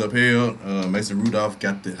suspension was upheld. Mason Rudolph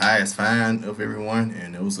got the highest fine of everyone,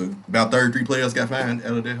 and it was about 33 players got fined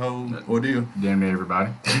out of that whole ordeal. Damn near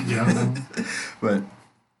everybody. Yeah. But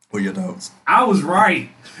what are your thoughts? I was right.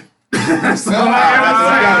 I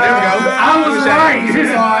I was right. You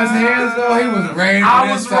saw his hands though. He was ready.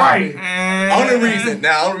 I was right. Only reason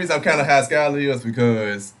I'm kind of high scholarly is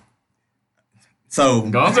because so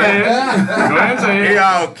Go and say it. Go ahead and say they it.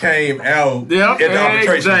 all came out Yep, at the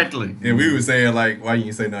arbitration. exactly. And we were saying like, why you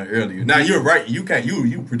didn't say nothing earlier? Now you're right. You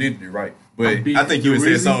predicted it right, but I think you had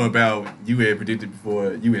said something about you had predicted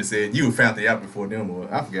before. You had said you found it out before them,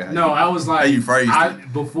 or I forgot. No, I was like, how you phrased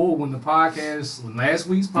it. before when last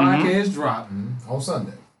week's podcast dropped On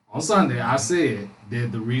Sunday. on Sunday, I said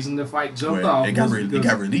that the reason the fight jumped off It was got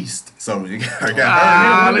because released, so it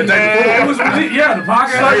got look the day at before. it was released. Yeah, the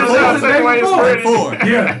podcast was Second released the day way it's before. spread. Before.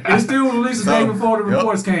 Yeah, it still was released the day So, before the yep.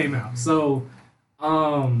 reports came out. So,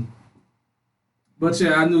 but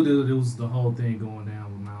yeah, I knew that it was the whole thing going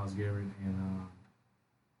down with Myles Garrett, and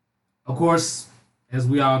of course, as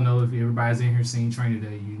we all know, if everybody's in here seeing Training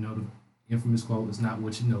Day, you know the infamous quote: "It's not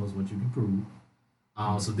what you know, it's what you can prove."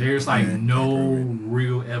 So there's like no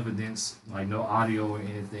real evidence, like no audio or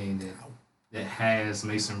anything that has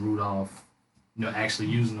Mason Rudolph, actually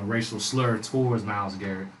using a racial slur towards Myles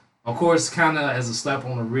Garrett. Of course, kind of as a slap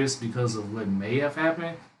on the wrist because of what may have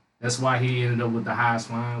happened. That's why he ended up with the highest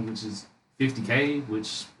fine, which is $50K,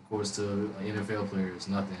 which of course to an NFL player is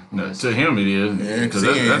nothing. No, to him it is. Yeah, Because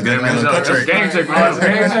see, that's game check for him.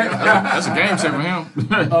 That's a game check for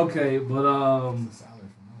him. Okay, but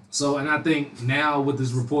so, and I think now with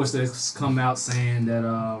this reports that's come out saying that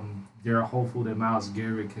they're hopeful that Myles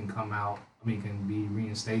Garrett can can be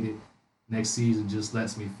reinstated next season, just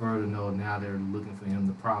lets me further know now they're looking for him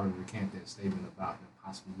to probably recant that statement about him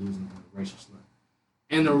possibly losing the racial slur.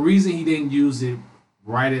 And the reason he didn't use it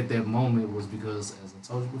right at that moment was because, as I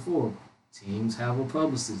told you before, teams have a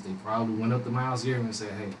publicist. They probably went up to Myles Garrett and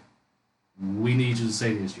said, hey, we need you to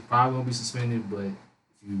say this. You're probably going to be suspended, but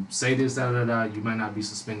if you say this, you might not be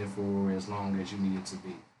suspended for as long as you need it to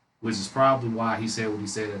be. Which is probably why he said what he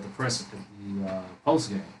said at the post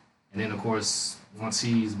game. And then, of course, once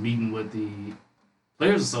he's meeting with the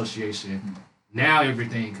Players Association, now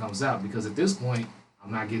everything comes out. Because at this point,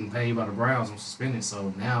 I'm not getting paid by the Browns. I'm suspended.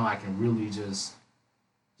 So now I can really just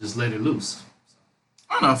let it loose.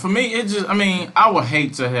 I don't know. For me, I would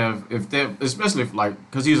hate to have, especially if,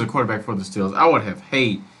 because he's a quarterback for the Steelers, I would have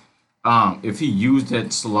hate if he used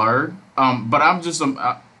that slur. But I'm just, me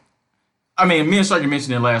and Sharky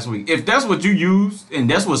mentioned it last week. If that's what you used and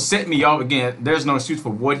that's what set me off, again, there's no excuse for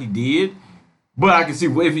what he did. But I can see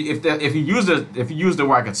if he used it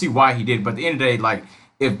where I can see why he did. But at the end of the day,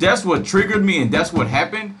 if that's what triggered me and that's what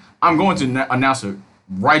happened, I'm going to announce it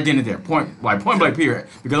right then and there, point blank period,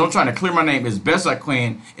 because I'm trying to clear my name as best I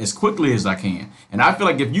can, as quickly as I can. And I feel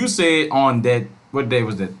like if you said on that, what day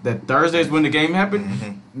was that? That Thursday is when the game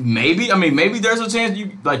happened. Maybe there's a chance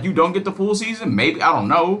you don't get the full season. Maybe, I don't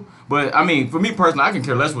know. But for me personally, I can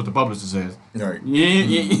care less what the publicist says. Right.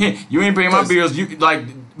 You ain't paying my bills. You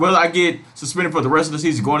whether I get suspended for the rest of the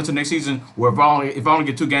season, going into next season, or if I only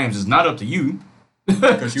get 2 games, it's not up to you.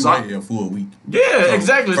 Because you waited a full week. Yeah, so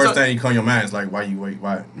exactly. First thing you come to your mind is why you wait?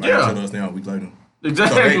 Why you tell us now a week later?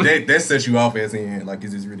 Exactly. So that sets you off as in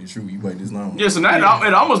is this really true? You wait this long? Yeah. So now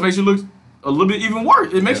it almost makes you look a little bit even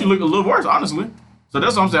worse. It makes you look a little worse, honestly. So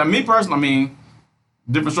that's what I'm saying. Me personally,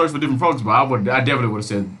 different strokes for different folks, but I definitely would have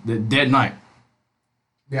said that dead night.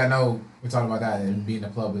 Yeah, I know we're talking about that and being a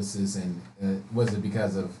publicist, and was it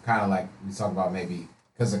because of kind of like we talked about maybe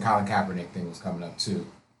because the Colin Kaepernick thing was coming up too,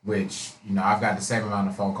 which I've got the same amount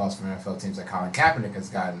of phone calls from NFL teams that Colin Kaepernick has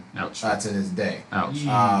gotten to this day. Ouch.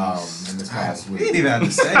 In this past week. You didn't even have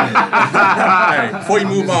to say that. Hey, before you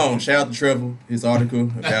move on, shout out to Trevor, his article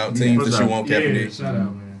about teams that you want Kaepernick. Yeah, shout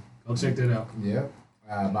out, man. Go check that out. Yep.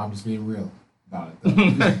 I'm just being real about it,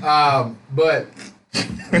 though. But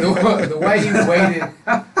the way he waited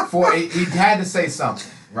for it, he had to say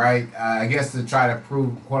something, right? I guess to try to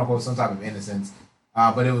prove, quote unquote, some type of innocence.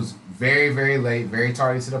 But it was very, very late, very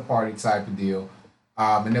tardy to the party type of deal.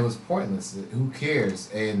 And it was pointless. Who cares?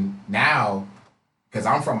 And now, because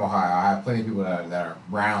I'm from Ohio, I have plenty of people that are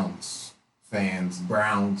Browns fans.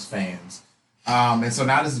 And so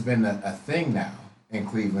now this has been a thing now in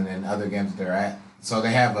Cleveland and other games that they're at. So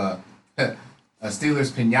they have a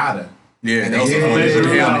Steelers piñata Yeah, And that was they- so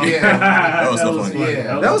funny. yeah. That was so funny.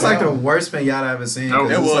 Yeah. That was like the worst pinata I ever seen. That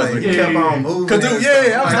It was was. like, he kept on moving. Cause dude,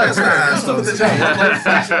 yeah, I was like, That's look at the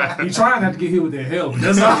job. He trying not to get hit with that helmet.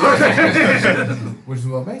 That's all. Which is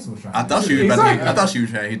what Mason was trying I to thought do. she was about to Exactly. I thought she was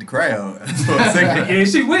trying to hit the crowd for a second. Yeah,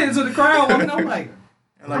 she went into the crowd. And I'm like,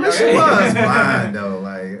 Like, She was blind though.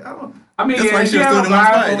 Like, I don't. I mean, that's yeah, why she she should had have stood a in one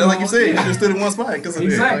spot. blindfold That's like you on. said. You Yeah. should have stood in one spot. Cause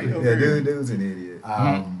Exactly. Like, Yeah, dude's an idiot.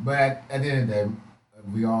 But at the end of the day,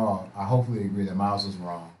 we all, I hopefully agree that Miles was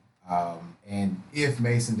wrong. And if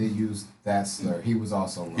Mason did use that slur, he was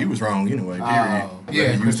also wrong. he was wrong anyway. Period. Yeah, Whether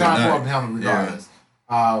he because used it or trying to not. pull up the helmet regardless.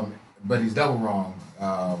 But he's double wrong,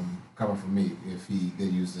 coming from me, if he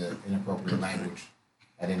did use the inappropriate language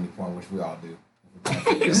at any point, which we all do.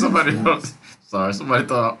 Somebody else. Sorry, somebody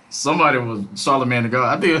thought somebody was Charlamagne the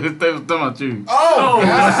God. I think they was talking about you. Oh,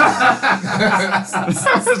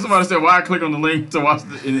 Somebody said, "Why I click on the link to watch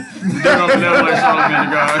the? They're gonna be like Charlamagne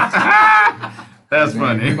the God." That's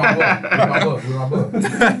funny. Read my book. Read my book.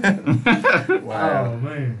 Oh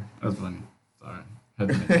man. That's funny. Sorry. Had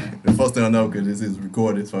to make that. The folks don't know because this is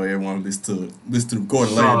recorded, so everyone listen to the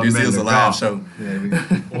recording later. Charlamagne This is a the live God. show. Yeah, we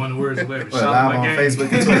One of the words of every live on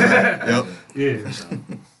Facebook and Twitter. Yep. Yeah.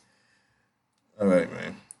 All right,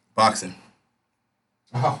 man. Boxing.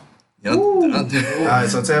 Oh, Yep. All right,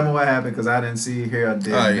 so tell me what happened because I didn't see, hear, or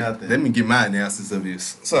did All right, nothing. let me get my analysis of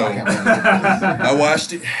this. So I can't believe it. I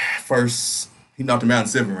watched it first. He knocked him out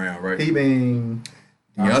in the 7th round, right? He being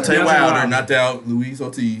Deontay Deontay Wilder Wilder. knocked out Luis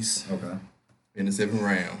Ortiz okay. in the 7th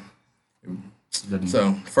round.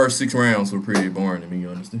 So first 6 rounds were pretty boring to me,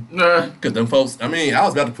 honestly. Nah. Cause them folks, I mean, I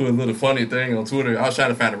was about to put a little funny thing on Twitter. I was trying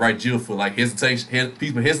to find the right jill for like hesitation,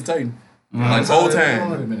 people hesitating, like the whole time.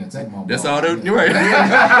 Wait a minute, take my That's ball. all they were. You're right.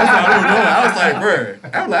 That's all they were doing. I was like, bro,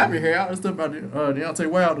 I was like, I've been hearing all this stuff about Deontay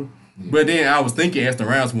Wilder, but then I was thinking as the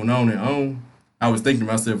rounds went on and on, I was thinking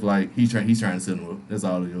to myself like he's trying to set him up. That's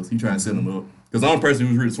all it is. He's trying to set him up. Because the only person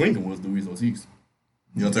who was really swinging was Luis Ortiz.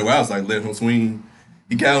 Deontay Wilder was like letting him swing.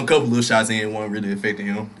 He got a couple little shots in, one really affected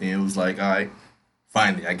him. Then it was like, all right,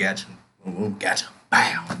 finally, I got you. Boom, got you.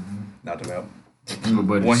 Bow. Knocked him out.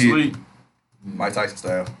 But One hit. sleep. Mike Tyson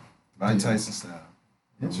style. Mike Tyson style.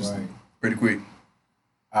 Interesting. Right. Pretty quick.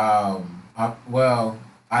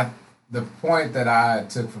 The point that I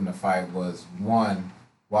took from the fight was one,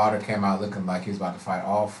 Wilder came out looking like he was about to fight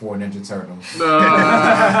all 4 Ninja Turtles.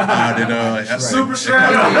 Super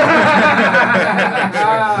strap.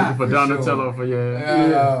 For Donatello for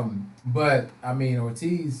your. But I mean,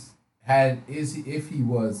 Ortiz if he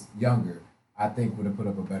was younger, I think would have put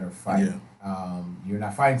up a better fight. Yeah. You're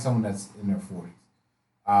not fighting someone that's in their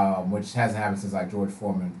 40s, which hasn't happened since like George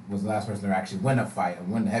Foreman was the last person to actually win a fight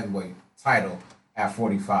and win the heavyweight title at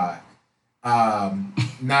 45.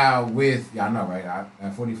 Now with I know right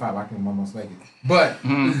at 45 I can almost make it, but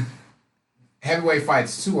heavyweight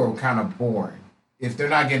fights too are kind of boring. If they're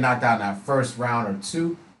not getting knocked out in that first round or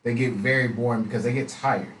 2, they get very boring because they get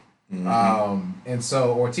tired. And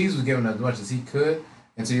so Ortiz was giving as much as he could,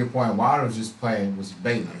 and to your point, Wilder was just playing,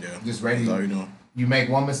 baiting, just ready. That's all you doing. You make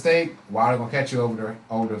one mistake, Wilder gonna catch you over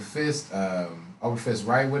the fist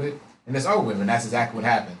right with it, and it's over with, and that's exactly what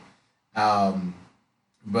happened.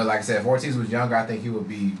 But like I said, if Ortiz was younger, I think he would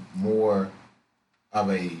be more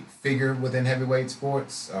of a figure within heavyweight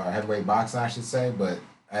sports, or heavyweight boxing, I should say. But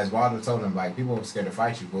as Wilder told him, like, people are scared to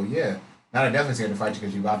fight you. Well, yeah, now they're definitely scared to fight you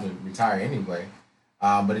because you're about to retire anyway.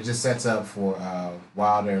 But it just sets up for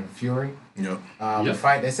Wilder and Fury. Yep. The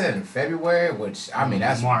fight, they said in February, which, I mean,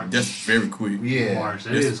 that's March. That's very quick. yeah. March.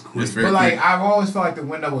 It is quick. It's very But like quick. I've always felt like the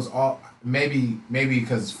window was all maybe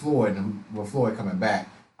because Floyd coming back.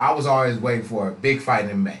 I was always waiting for a big fight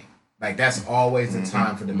in May. Like that's always the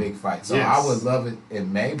time for the big fight. So Yes. I would love it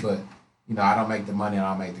in May, but I don't make the money and I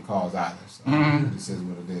don't make the calls either. So this is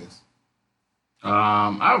what it is.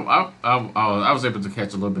 I was able to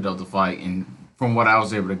catch a little bit of the fight, and from what I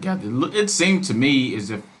was able to gather, it seemed to me as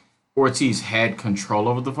if Ortiz had control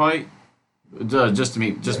over the fight. Just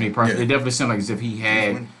me personally, Yeah. it definitely seemed like as if he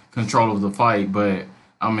had control of the fight. But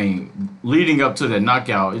I mean, leading up to that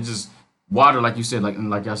knockout, it just Wilder, like you said,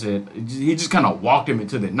 like I said, he just kind of walked him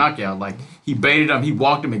into the knockout. Like he baited him, he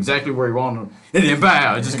walked him exactly where he wanted him, and then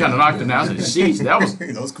bow, it just kind of knocked him down. I said, "Sheesh, that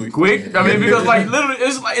was quick." quick." I mean, because like literally,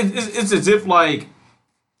 it's like it's as if like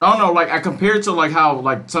I don't know, like I compare it to like how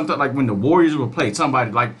like sometimes like when the Warriors would play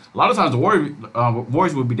somebody, like a lot of times the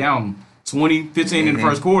Warriors would be down 20, 15 in the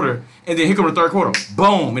first quarter, and then here come the third quarter,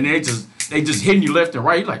 boom, and they just hitting you left and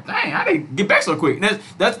right. You're like, dang, how they get back so quick? And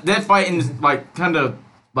that fighting is like kind of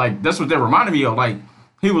like that's what that reminded me of. Like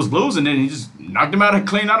he was losing and he just knocked him out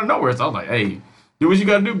clean out of nowhere. So I was like, hey, do what you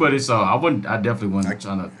gotta do, but it's I definitely wasn't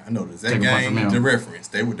trying to. I know the Take exact a bunch game from to him. reference.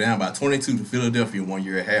 They were down by 22 to Philadelphia 1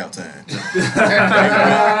 year at halftime.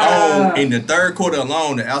 In the third quarter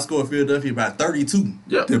alone, they outscored Philadelphia by 32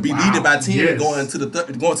 Yep. to be leading by 10 Yes. going to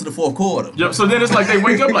the fourth quarter. Yep. So then it's like they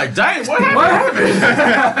wake up like, dang, what happened?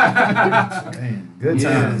 Man, good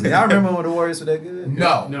times. Y'all remember when the Warriors were that good?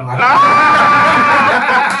 No. No.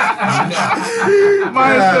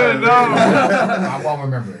 Mine said no. I won't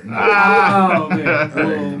remember it. No. Oh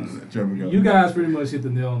man. Trevor Gardner. You guys pretty much hit the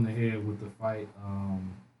nail on the head with the fight.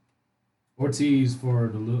 Ortiz for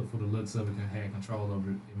the looks of it had control over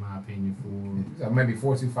it, in my opinion. For Maybe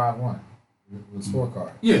 4-2-5-1 with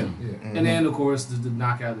scorecard. yeah, Yeah. and then of course the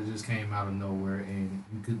knockout that just came out of nowhere, and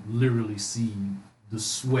you could literally see the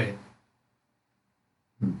sweat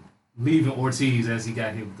leaving Ortiz as he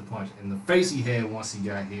got hit with the punch, and the face he had once he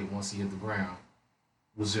got hit, once he hit the ground,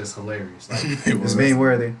 was just hilarious. Like, It's Mean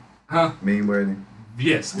Worthy. huh? Mean Worthy.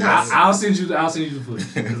 Yes, Yes. I'll send you the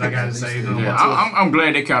footage because I gotta say it on Yeah, my Twitter. I'm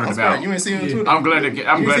glad they counted That's it out. right. You ain't seen it on Yeah. Twitter? I'm glad they You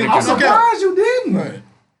counted see- it I'm Okay. out. surprised you didn't. Right.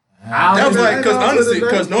 I'll That was let like, you because know. honestly,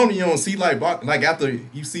 Twitter, because normally you don't see like after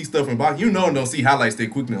you see stuff in boxing, you don't see highlights that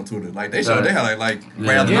quickly on Twitter. Like they show Right. they highlight like Yeah.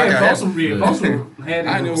 right after the Yeah, knockout folks happened. were had I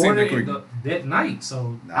it never seen that recorded quick. that night,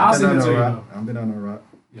 so Nah, I'll send it to you. though. I've been on no rock.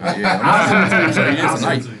 Yeah, I'll I'm send it to you. sure I'll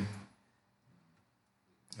send it tonight.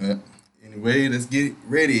 to you. Anyway, let's get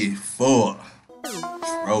ready for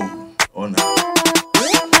troll or not.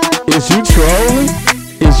 Is you trolling?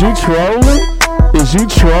 Is you trolling? Is you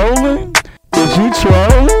trolling? Is you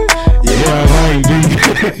trolling? Yeah, I might be.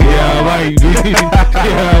 Yeah, I might be.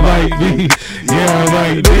 Yeah, I might be. Yeah, I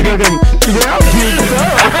might be. Yeah, I'm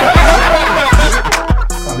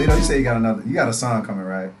Oh, Lito, you say you got a song coming,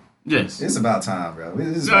 right? Yes. It's about time, bro.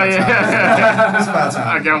 It's Oh, about time. yeah. It's about time.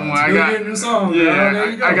 I got one. I You're got. getting the song. Yeah, bro. There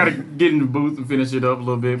you go. I gotta get in the booth and finish it up a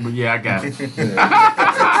little bit, but yeah, I got it.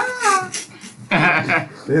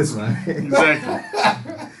 This one. Exactly.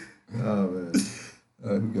 Oh man.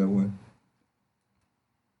 Who got one?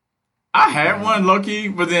 I had one low key,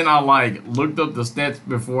 but then I looked up the stats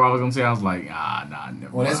before I was gonna say. I was like, nah,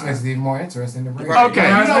 never. Well, that mind. makes it even more interesting to bring. Okay.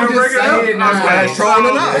 You don't Bring just it up. say it now. Okay. Trolling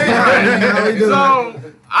or not?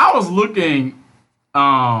 So I was looking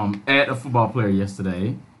at a football player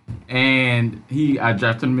yesterday, and I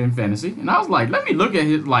drafted him in fantasy, and I was like, let me look at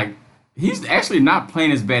his he's actually not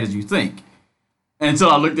playing as bad as you think. Until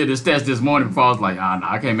I looked at his stats this morning before I was like, no,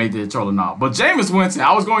 I can't make that trolling off. But Jameis Winston,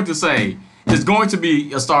 I was going to say, is going to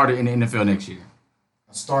be a starter in the NFL next year.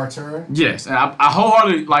 A starter. Yes, and I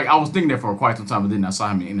wholeheartedly, I was thinking that for quite some time, but then I saw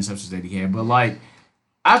how many interceptions that he had. But,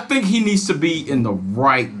 I think he needs to be in the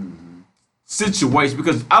right situation,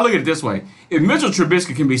 because I look at it this way. If Mitchell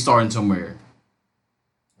Trubisky can be starting somewhere,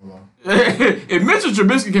 if Mitchell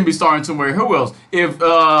Trubisky can be starting somewhere, who else? If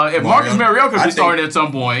Marcus Mariota could be starting at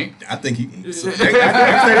some point. I think he. If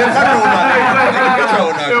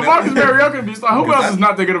Marcus Mariota could be starting, who else is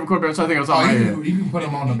not that good of a quarterback? So I think I'm Oh, talking you about. can put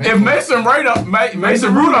him on the bench. If Mason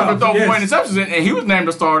Rudolph could throw yes. 4 interceptions in, and he was named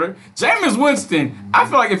a starter, Jameis Winston, I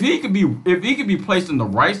feel like if he could be placed in the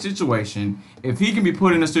right situation, if he can be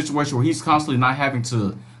put in a situation where he's constantly not having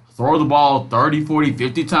to throw the ball 30, 40,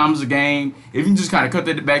 50 times a game, if you can just kind of cut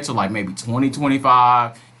that back to maybe 20,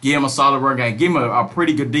 25, give him a solid run game, give him a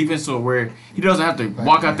pretty good defense to where he doesn't have to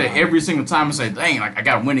walk out there every single time and say, dang, I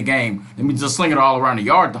got to win the game. Let me just sling it all around the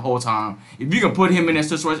yard the whole time. If you can put him in that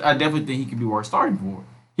situation, I definitely think he could be worth starting for.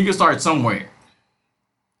 He can start somewhere.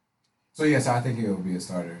 So yes, I think he'll be a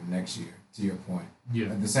starter next year. To your point.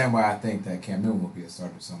 Yeah. The same way I think that Cam Newton will be a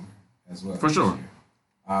starter somewhere as well. For this sure. year.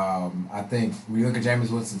 I think when you look at Jameis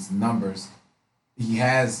Winston's numbers, he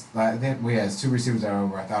has I think he has 2 receivers that are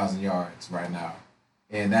over 1,000 yards right now,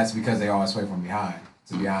 and that's because they always play from behind.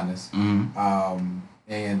 To be honest, and I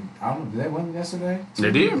don't know, did they win yesterday?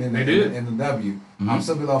 They did. They did. In the W. I'm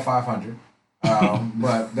still below 500,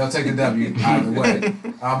 but they'll take the W either way.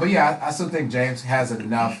 But yeah, I still think James has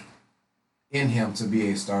enough in him to be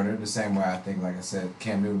a starter. The same way I think, like I said,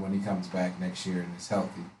 Cam Newton when he comes back next year and is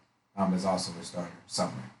healthy, is also a starter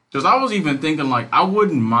somewhere. Because I was even thinking, I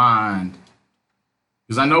wouldn't mind,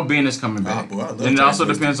 because I know Ben is coming back. boy, I love And it also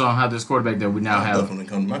Jameis depends on how this quarterback that we now I'll have. definitely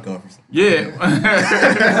come to my conference. Yeah.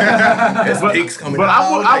 That's picks coming But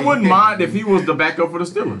all I day. wouldn't mind if he was the backup for the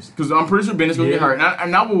Steelers, because I'm pretty sure Ben is going to get hurt.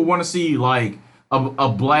 And I would want to see, a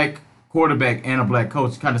black quarterback and a black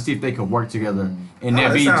coach kind of see if they could work together. And Oh, that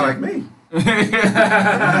that be sound like me.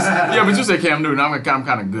 Yeah, but you said Cam Newton. I'm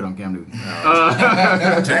kind of good on Cam Newton.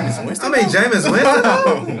 Jameis Winston. I mean, Jameis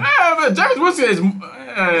Winston. Yeah, but James Winston is.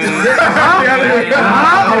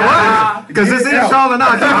 Because this is trolling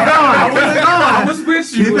out. Keep it going. I was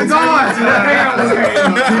with you. Keep it going.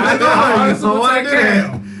 Keep it going. So what I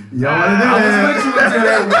did. You don't want to do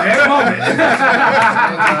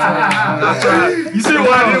that. You see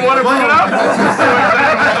why I didn't want to bring it up?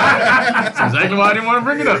 That's exactly why I didn't want to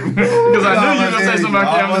bring it up. Because I knew you were going to say something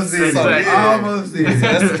about Almost Cam. did. Exactly. Almost did.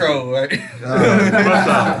 That's a troll, right?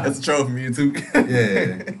 That's a troll from you too.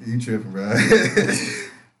 Yeah, you tripping, bro.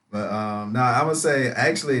 But no, I would say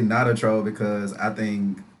actually not a troll because I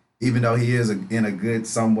think even though he is in a good,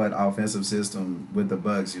 somewhat offensive system with the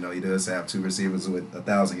Bucks, you know, he does have 2 receivers with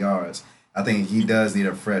 1,000 yards. I think he does need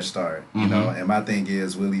a fresh start, you know. And my thing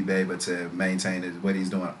is, will he be able to maintain what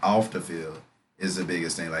he's doing off the field is the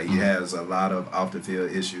biggest thing. Like he has a lot of off the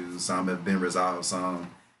field issues. Some have been resolved.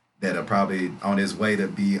 Some that are probably on his way to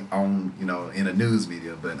be on, you know, in the news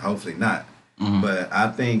media, but hopefully not. But I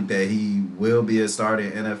think that he will be a starter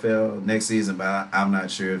in NFL next season, but I'm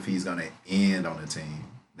not sure if he's going to end on the team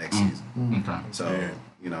next season. Okay. So,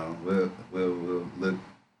 you know, we'll look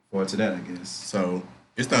forward to that, I guess. So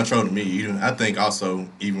it's not troll to me either. I think also,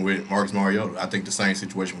 even with Marcus Mariota, I think the same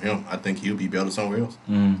situation with him. I think he'll be better somewhere else.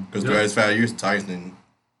 Because throughout his 5 years, Tyson,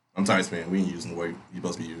 I'm Titans fan. We ain't using the way he's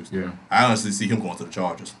supposed to be used. Yeah. I honestly see him going to the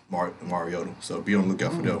Chargers, Mariota. So be on the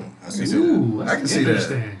lookout for that one. I see that. Ooh, I can see that.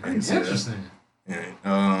 interesting. I can see that. Interesting.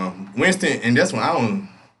 Yeah. Winston, and that's when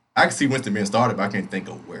I can see Winston being started, but I can't think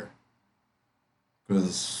of where.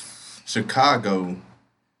 Because Chicago,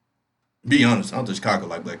 be honest, I don't think Chicago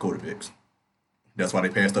like black quarterbacks. That's why they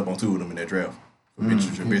passed up on 2 of them in that draft. For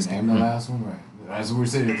Mitchell Trubisky. Name the last one, right? That's what we're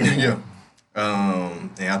saying. Yeah.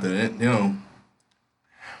 And after that, you know,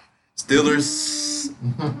 Steelers,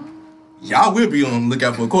 y'all will be on the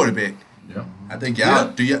lookout for a quarterback. Yeah. I think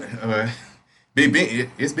y'all do. Big Ben,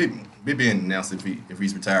 it's Big Ben announced if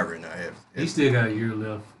he's retiring. He still got a year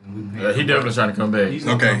left. And He definitely trying to come back. He's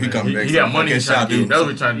gonna Okay, come he back. coming back. He got money Okay, he's trying to get. That's what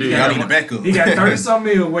he's trying to do. Y'all need a backup. He got 30-some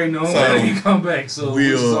million waiting on him So, when he come back, so which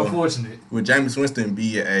is unfortunate. Would Jameis Winston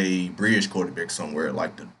be a bridge quarterback somewhere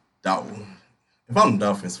like the Dolphins? If I'm the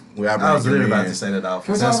Dolphins, I was literally about to say that off.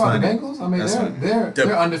 Can we That's talk about funny. the Bengals? I mean, That's funny.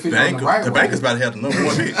 they're undefeated on the right The way. Bengals about to have the number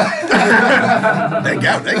 1 pick. they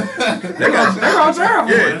got. They're gonna draft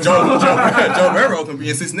him. Yeah, Joe Burrow can be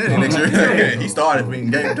in Cincinnati next year. He started in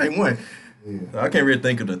game 1. I can't really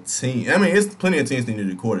think of the team. I mean, it's plenty of teams that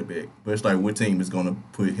need a quarterback, but it's like what team is going to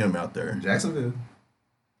put him out there? Jacksonville.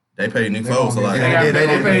 They paid Nick Foles a lot. They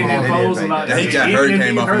paid Nick Foles a lot. He got hurt,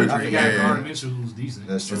 came off injury. injury. He got Yeah. Gardner Minshew, who's decent.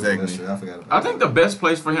 That's true. Exactly. That's true. I forgot about I think the best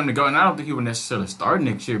place for him to go, and I don't think he would necessarily start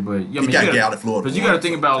next year, but He got to get out of Florida. But you got to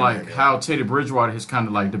think about like how Teddy Bridgewater has kind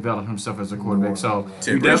of like developed himself as a quarterback. So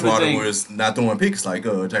Teddy you definitely Bridgewater think, was not throwing picks like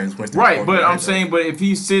James Winston. right? But I'm saying, but if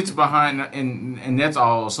he sits behind, and that's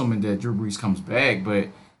all assuming that Drew Brees comes back, but.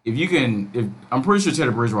 If I'm pretty sure Teddy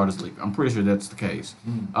Bridgewater's leaving. I'm pretty sure that's the case.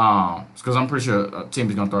 Because I'm pretty sure a team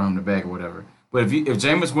is gonna throw him the bag or whatever. But if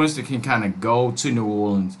Jameis Winston can kind of go to New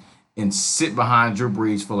Orleans and sit behind Drew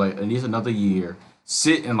Brees for like at least another year,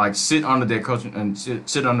 sit under their coach and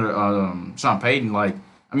sit under Sean Payton, like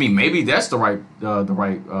I mean maybe that's the right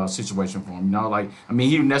situation for him. You know, like I mean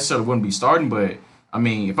he necessarily wouldn't be starting, but I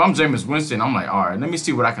mean if I'm Jameis Winston, I'm like all right, let me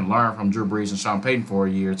see what I can learn from Drew Brees and Sean Payton for a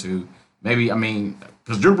year or two. Maybe, I mean,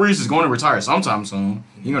 because Drew Brees is going to retire sometime soon.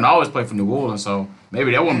 He's going to always play for New Orleans, so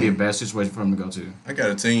maybe that wouldn't be a bad situation for him to go to. I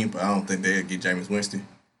got a team, but I don't think they'll get Jameis Winston.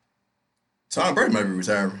 Tom Brady might be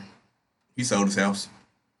retiring. He sold his house.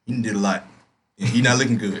 He did a lot. And he not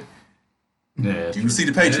looking good. Yeah, You see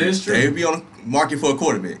the Patriots, they'll be on the market for a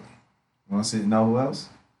quarterback. Want to know who else?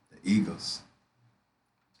 The Eagles.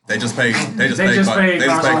 They just paid. They just They paid. just Carson paid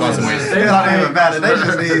Wentz. Wentz. It don't even matter. They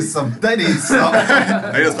just need some. They need some.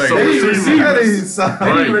 They just paid. So They need receivers. They receivers. need some. They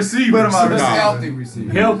need Right. receivers. Put 'em on Just Nah. healthy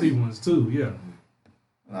receiver. Healthy ones too, yeah.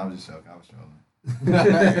 No, I'm just joking. I was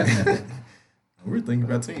trolling. We're thinking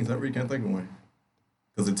about teams. I really can't think of one.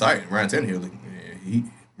 Because the Titans, Ryan Tannehill,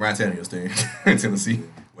 Ryan Tannehill staying in Tennessee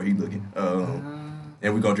where he looking.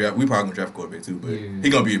 And we probably gonna draft a quarterback too, but he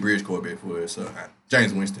gonna be a bridge quarterback for us. So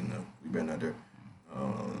James Winston, no, we better not there.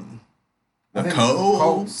 The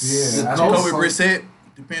Colts, yeah. Jacoby Brissett,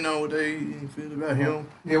 depending on what they feel about him.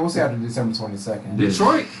 Yeah, we'll see after December 22nd.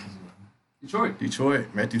 Detroit, Detroit,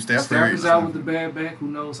 Matthew Stafford. Stafford's out with the bad back. Who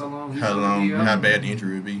knows how long? he's gonna be out. How bad the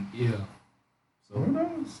injury will be. Yeah. So Who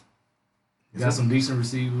knows? got some decent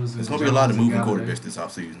receivers. There's gonna be a lot of moving quarterbacks this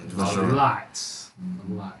offseason. A lot.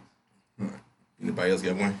 Anybody else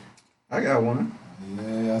got one? I got one.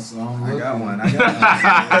 Yeah, that's what I'm I got looking. one.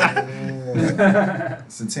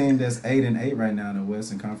 It's a team that's 8-8 right now in the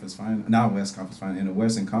Western Conference Final. Not West Conference Final, in the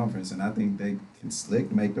Western Conference, and I think they can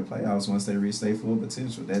slick make the playoffs once they reach their full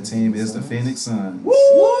potential. That team is the Phoenix Suns.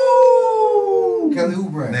 Woo! Kelly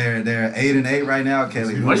Oubre. They're 8-8 right now.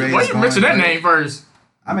 Kelly Oubre. Why you mention that name first?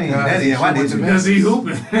 I mean, that is why did you? Because he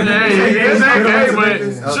hooping. Yeah, exactly.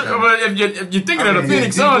 But if you're thinking of the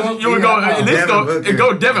Phoenix Suns, you would go at least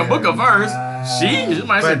go Devin Booker first. You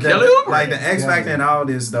might say Kelly Oubre. Like the X factor in all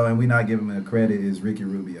this though, and we're not giving him credit, is Ricky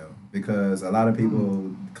Rubio, because a lot of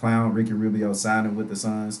people clown Ricky Rubio signing with the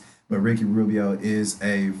Suns, but Ricky Rubio is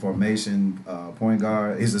a formation point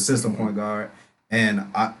guard. He's a system point guard, and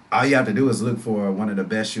all you have to do is look for one of the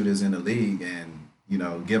best shooters in the league, and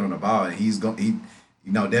get on the ball, and he's going.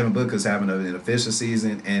 Devin Booker's having an official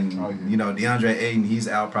season, and DeAndre Ayton, he's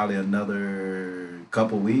out probably another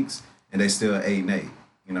couple weeks, and they still 8-8.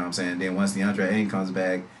 You know what I'm saying? Then once DeAndre Ayton comes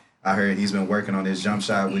back, I heard he's been working on his jump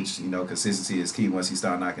shot, which consistency is key. Once he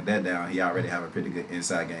start knocking that down, he already have a pretty good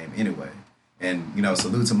inside game anyway. And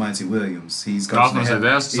salute to Monty Williams. He's coaching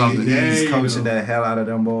he's coaching the hell out of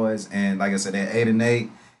them boys, and like I said, they're 8-8,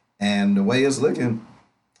 and the way it's looking,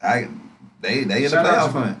 They in the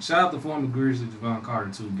playoff hunt. Shout out to former Grizzly Javon Carter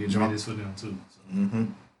too, getting minutes for them too.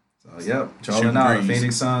 So Charlie now the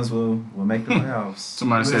Phoenix Suns will make the playoffs.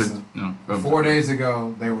 Somebody said 4 days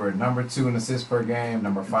ago they were number 2 in assists per game,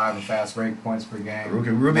 number 5 in fast break points per game.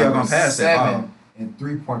 Rubio gonna pass that. 7 in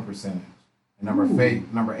 3-point percentage, and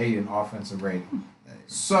number 8 in offensive rating.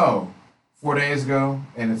 So 4 days ago,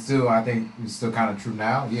 and I think it's still kind of true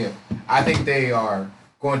now. Yeah, I think they are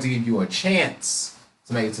going to give you a chance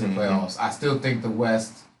to make it to the playoffs. I still think the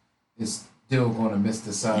West is still going to miss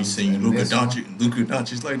the Suns. You seen Luka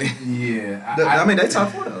Doncic like that? Yeah. I mean, they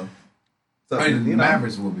top 4 though. So, the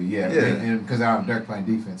Mavericks will be, because they aren't Dirk playing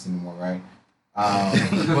defense anymore, right? But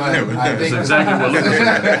I think that's exactly what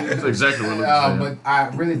Luka said. But I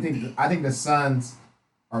really think the Suns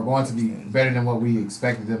are going to be better than what we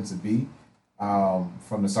expected them to be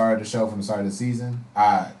from the start of the show, from the start of the season.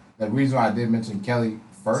 The reason why I did mention Kelly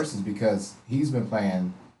first is because he's been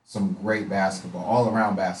playing some great basketball, all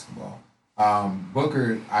around basketball.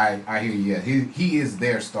 Booker, I hear you. Yeah, he is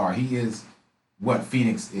their star. He is what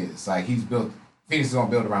Phoenix is. Like Phoenix is gonna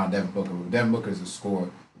build around Devin Booker. Devin Booker is a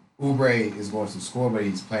scorer. Oubre is going to score, but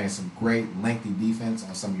he's playing some great lengthy defense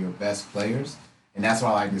on some of your best players, and that's what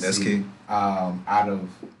I like to see. Key. Out of,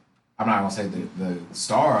 I'm not gonna say the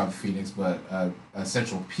star of Phoenix, but a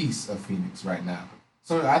central piece of Phoenix right now.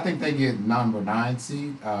 So I think they get number 9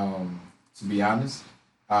 seed. To be honest,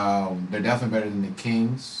 they're definitely better than the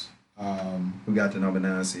Kings. Who got the number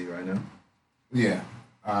 9 seed right now? Yeah.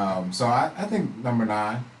 So I think number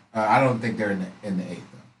 9. I don't think they're in the 8th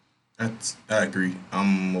though. I agree. I'm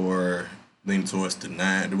more leaning towards the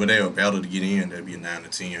 9. When they're about to get in, that'd be a 9 to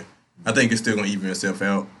 10. I think it's still gonna even itself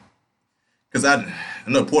out. Cause I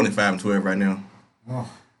know Portland 5-12 right now. Oh.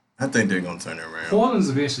 I think they're gonna turn it around. Portland's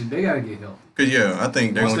eventually they gotta get healthy. Cause I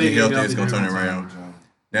think they're gonna get healthy. It's gonna turn it around.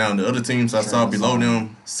 Now the other teams I saw below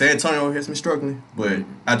them, San Antonio has been struggling, but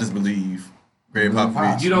I just believe Greg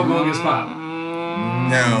Popovich. You don't go against Pop.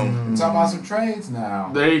 Now We're talking about some trades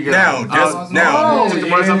now. There you go. Now, took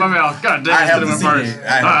the words out of my mouth. God damn, I I have should have to went see first. it.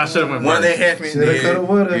 I should have went One first. that happened. Shoulda, coulda,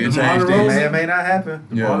 woulda. It DeMar changed DeRozan. it. May or may not happen.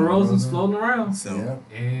 DeMar DeRozan's floating around. So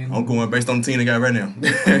And I'm going based on the team they got right now.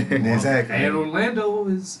 Exactly. and Orlando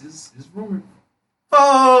is rumored.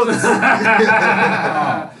 Folks.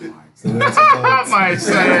 I might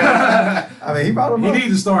say. I mean, he brought him He up.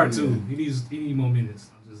 needs to start too. He need more minutes.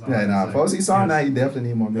 Folks, he saw now. He definitely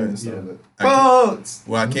need more minutes. Yeah. Folks.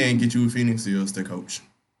 Well, I can get you with Phoenix is the coach.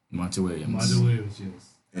 Monty Williams. Monty Williams,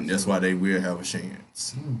 yes. And that's why they will have a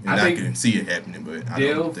chance. And I I, think can see it happening, but I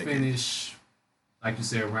They'll don't think finish, like you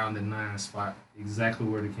said, around the 9 spot, exactly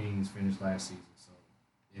where the Kings finished last season. So,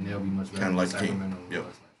 and they'll be much better Kinda than like the King. Sacramento was Yep.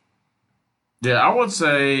 last year. Yeah, I would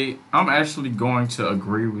say I'm actually going to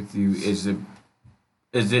agree with you. Is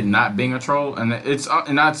it not being a troll? And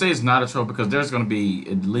I'd say it's not a troll because there's going to be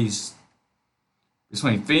at least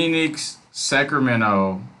between Phoenix,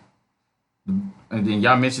 Sacramento, and then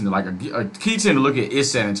y'all mentioned like a key team to look at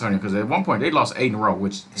is San Antonio because at one point they lost 8 in a row,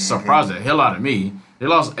 which surprised the hell out of me. They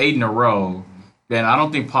lost 8 in a row, and I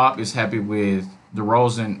don't think Pop is happy with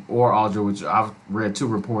DeRozan or Aldridge, which I've read 2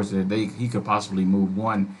 reports that he could possibly move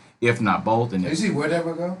one, if not both. And Did you see where that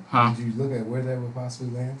would go? Huh? Did you look at where that would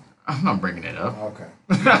possibly land? I'm not bringing it up. Okay.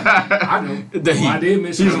 I know. The Heat. I did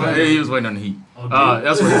mention he was waiting on the Heat. Oh,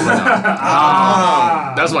 That's what he was waiting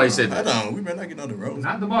on. That's why he said that. Hold on, we better not get on the road.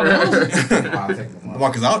 Not the ball. DeRozan. I'll take the money.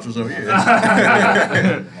 Marcus Aldridge over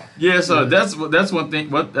here. Yeah, so that's one thing.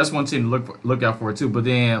 That's one team to look out for too. But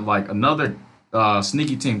then like another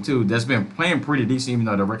sneaky team too that's been playing pretty decent, even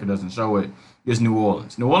though the record doesn't show it, is New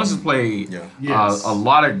Orleans. New Orleans has played a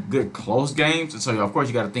lot of good close games, and so of course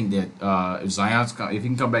you got to think that if he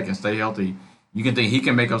can come back and stay healthy, you can think he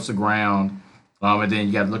can make up the ground. And then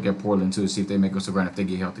you got to look at Portland too, see if they make us a ground if they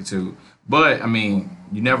get healthy too. But I mean,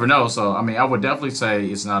 you never know. So I mean, I would definitely say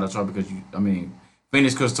it's not a trouble because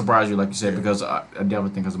Phoenix could surprise you, like you said, because I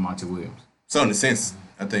definitely think because of Monty Williams. So in a sense,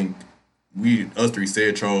 I think us three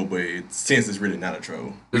said troll, but since it's really not a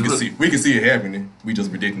troll, we can see it happening. We just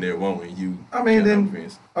predicting that it won't. And you, okay, I get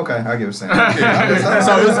what you're saying.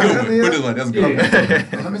 So it's good. Put it like that's good.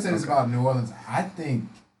 Let me say this about New Orleans. I think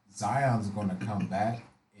Zion's going to come back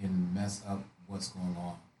and mess up what's going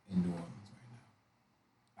on in New Orleans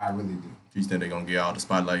right now. I really do. You think they're gonna get all the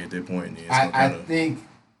spotlight at that point? I think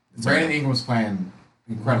Brandon Ingram's playing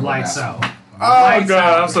incredible. Lights out. Oh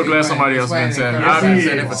God! I'm so glad somebody else been saying it. I've been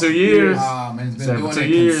saying it for 2 years. And it's been doing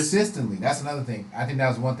it consistently. That's another thing. I think that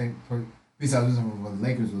was one thing. Besides losing with the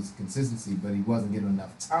Lakers was consistency, but he wasn't getting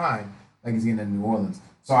enough time like he's getting in New Orleans.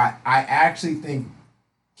 So I actually think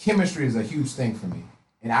chemistry is a huge thing for me.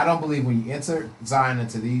 And I don't believe when you enter Zion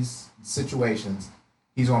into these situations,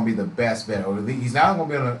 he's going to be the best bet. Or he's not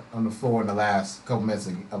going to be on the floor in the last couple minutes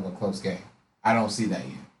of a close game. I don't see that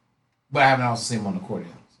yet. But I haven't also seen him on the court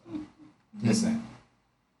yet. So just that.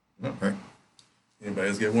 All right. Anybody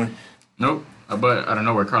else get one? Nope. But I don't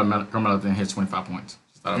know where Carmelo then hit 25 points.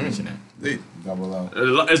 Just thought I'd mention that. Double O.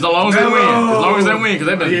 As long as they win. As long as they win, because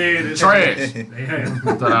they've been trash.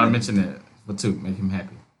 Thought I'd mention that. For 2, make him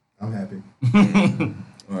happy. I'm happy.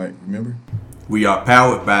 All right, remember? We are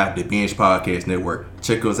powered by the Binge Podcast Network.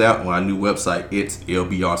 Check us out on our new website. It's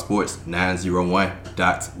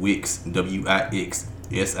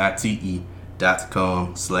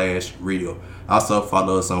lbrsports901.wixsite.com/radio. Also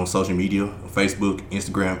follow us on social media, Facebook,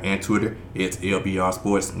 Instagram, and Twitter. It's LBR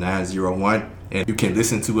Sports 901. And you can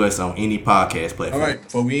listen to us on any podcast platform. All right,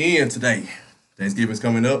 before we end today, Thanksgiving's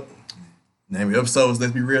coming up. Name of the episodes,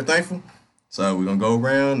 let's be real thankful. So we're going to go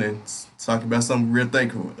around and talk about something we're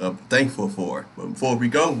thankful for. But before we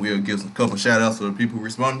go, we'll give a couple shout-outs to the people who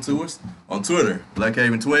responded to us on Twitter.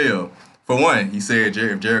 Blackhaven12. For one, he said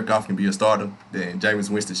if Jared Goff can be a starter, then Jameis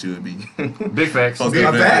Winston should be. Big facts. Big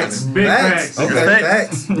facts. Okay,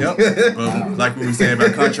 facts. Yep. But like we were saying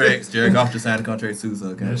about contracts, Jared Goff just signed a contract too.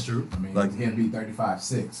 So That's true. I mean, he can't be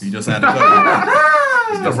 35-6. He just signed a contract.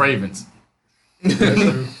 It's the Ravens. That's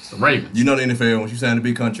true. It's the Ravens. You know the NFL, once you sign a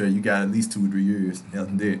big contract, you got at least 2 or 3 years.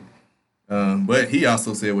 Elton did. But he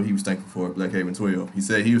also said what he was thankful for at Blackhaven12. He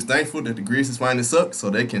said he was thankful that the Grizzlies finally suck so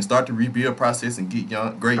they can start the rebuild process and get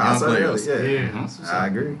great young players. Yeah. I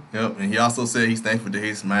agree. Yep, and he also said he's thankful that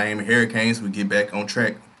his Miami Hurricanes will get back on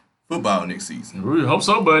track football next season. We hope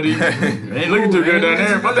so, buddy. They ain't looking too good down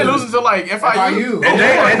there. But they losing to like FIU. And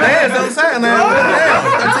that's what I'm saying now.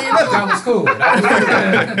 That was cool. That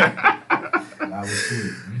was cool.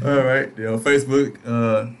 All right, on Facebook,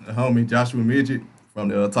 the homie Joshua Midget from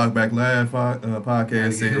the Talk Back Live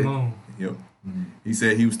podcast said, yep. He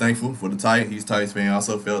said he was thankful for the Titans. He's a Titans fan,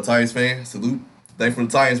 also a fellow Titans fan. Salute. Thankful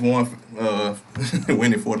the Titans won,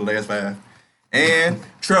 winning for the last 5. And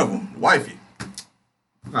Trevor, wifey.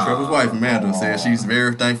 Trevor's wife, Amanda, said she's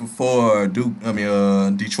very thankful for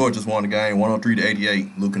Detroit just won the game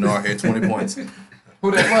 103-88. Luke Kennard had 20 points. Who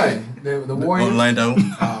they play? The Warriors? Orlando. Golly,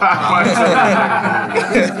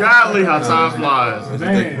 how time flies.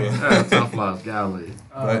 Man. Yeah, time flies. Golly.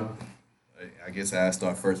 But I guess I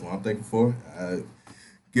start first. What I'm thankful for,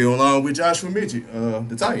 get along with Joshua Mitchell,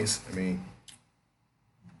 the Titans. I mean,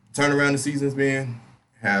 turnaround the season's been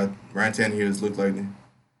how Ryan Tannehill has looked lately.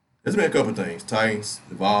 There's been a couple things. Titans,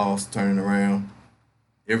 the Vols turning around,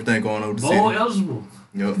 everything going on with the city. Bowl eligible.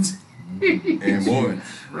 Yep. And boy,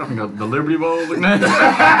 Wrapping up the Liberty Bowl looking at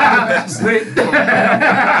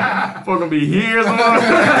We're gonna be here.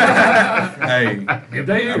 hey, If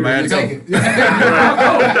they I might Take have it.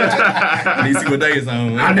 to need to see what day it's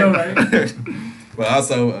on. I know, right? But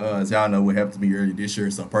also, as y'all know, what happened to me earlier this year,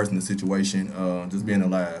 it's a personal situation. Just being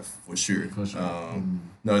alive, for sure.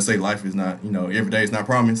 No, they say life is not, every day is not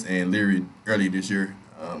promised. And literally, earlier this year,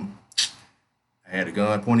 I had a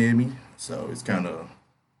gun pointed at me. So it's kind of,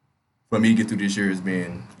 for me to get through this year, it's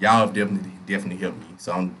been, y'all have definitely helped me.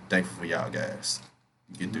 So I'm thankful for y'all guys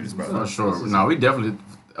to get through this For process. sure. No, we definitely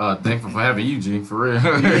thankful for having you, G. For real.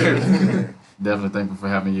 Definitely thankful for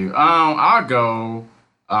having you. I'll go.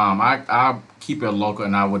 I'll keep it local,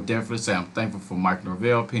 and I would definitely say I'm thankful for Mike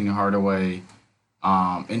Norvell, Penny Hardaway,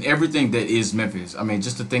 and everything that is Memphis. I mean,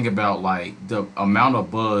 just to think about like the amount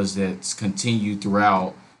of buzz that's continued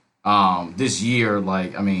throughout this year,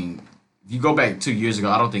 like, I mean, if you go back 2 years ago,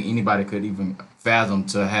 I don't think anybody could even fathom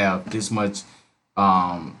to have this much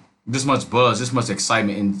buzz, this much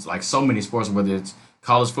excitement in like so many sports, whether it's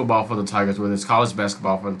college football for the Tigers, whether it's college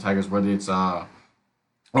basketball for the Tigers, whether it's or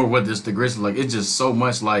whether it's the Grizzlies. Like, it's just so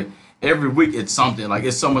much, like, every week it's something. Like,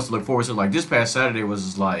 it's so much to look forward to. Like, this past Saturday was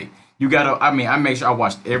just like, you gotta, I mean, I made sure I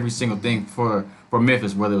watched every single thing for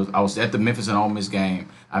Memphis, whether it was, I was at the Memphis and Ole Miss game.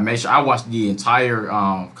 I made sure I watched the entire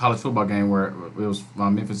college football game where it was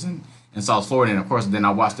Memphis and South Florida. And, of course, then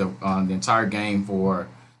I watched the entire game for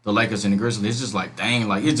the Lakers and the Grizzlies. It's just like, dang,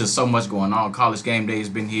 like, it's just so much going on. College game day has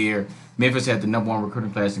been here. Memphis had the #1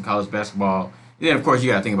 recruiting class in college basketball. And then, of course,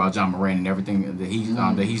 you got to think about John Moran and everything that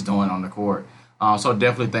he's doing on the court. So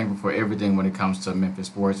definitely thankful for everything when it comes to Memphis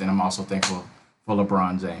sports. And I'm also thankful for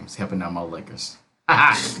LeBron James helping out my Lakers.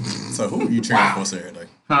 So who are you cheering for Saturday?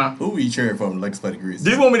 Huh? Who are you cheering for when the Lakers play the Grizzlies? Do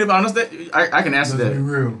you want me to be honest? I can answer Let's that. be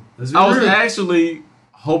real. I was actually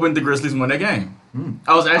hoping the Grizzlies won that game.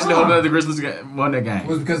 I was actually hoping that the Grizzlies won that game.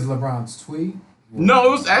 Was it because of LeBron's tweet? No,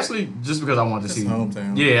 it was actually just because I wanted to see.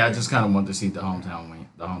 Hometown. Yeah, I just kind of wanted to see the hometown win,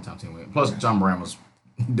 the hometown team win. Plus, John Moran was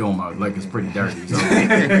doing my Lakers pretty dirty. So,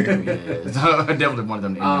 yeah, so I definitely wanted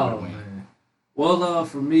them to end up with a win. Man. Well,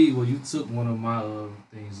 for me, you took one of my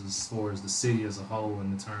things as far as the city as a whole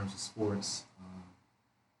in terms of sports.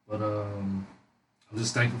 But I'm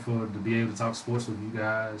just thankful to be able to talk sports with you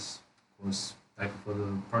guys. Of course, thankful for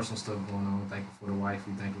the personal stuff going on. Thankful for the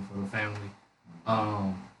wifey. Thankful for the family.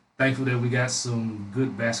 Thankful that we got some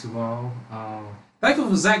good basketball. Thankful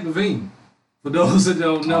for Zach LaVine. For those that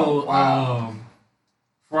don't know,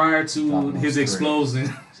 prior to his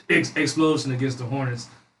explosion against the Hornets,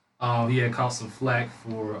 he had caught some flack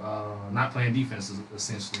for not playing defense,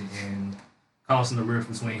 essentially, and causing the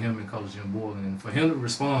rift between him and Coach Jim Boylan. And for him to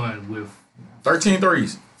respond with 13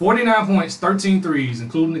 threes. 49 points, 13 threes,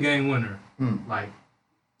 including the game winner, like,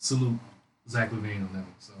 salute Zach LaVine on that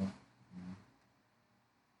one. So.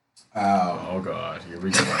 Oh God, here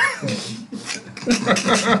we go.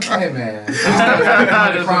 Hey man,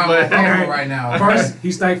 I'm right now. First,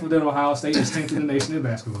 he's thankful that Ohio State is 10th in the nation in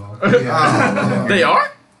basketball. They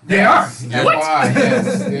are? They are.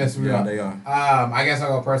 FYI, yes, we are. They are. I guess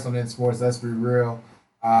I'll go personal in sports. Let's be real.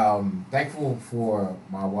 Thankful for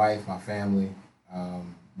my wife, my family,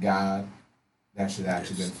 God. That should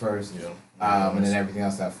actually been first. And then everything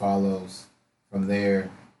else that follows from there.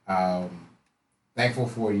 Thankful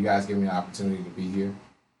for you guys giving me the opportunity to be here.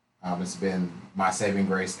 It's been my saving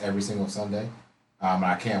grace every single Sunday.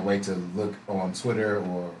 I can't wait to look on Twitter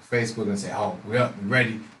or Facebook and say, oh, we're up, we're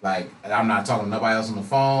ready. Like, I'm not talking to nobody else on the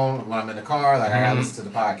phone when I'm in the car. Like, I got to listen to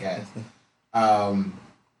the podcast.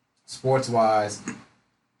 Sports-wise,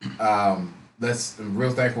 I'm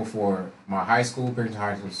real thankful for my high school, Pickerington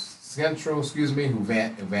High School Central, who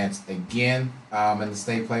advanced again in the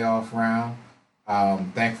state playoff round.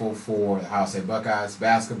 Thankful for the Ohio State Buckeyes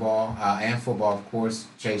basketball and football, of course.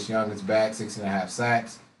 Chase Young is back, 16.5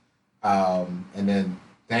 sacks. And then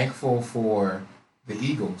thankful for the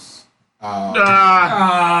Eagles. And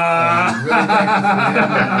really thankful for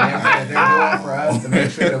them and everything they're doing for us to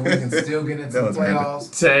make sure that we can still get into the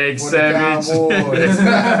playoffs. Take for Savage. the Cowboys.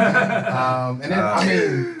 And then, I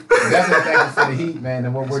mean, definitely thankful for the Heat, man,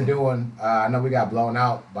 and what we're doing. I know we got blown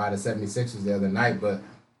out by the 76ers the other night, but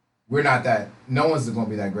we're not that. No one's going to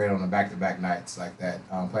be that great on the back-to-back nights like that.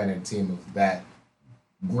 Playing a team of that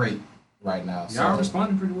great right now. Y'all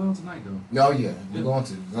responding pretty well tonight, though. Oh yeah, we're going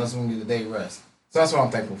to. Unless we get a day rest. So that's what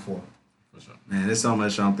I'm thankful for. Man, there's so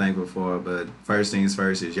much I'm thankful for, but first things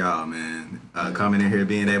first is y'all, man. Coming in here,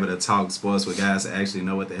 being able to talk sports with guys that actually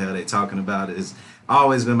know what the hell they talking about is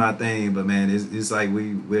always been my thing. But man, it's like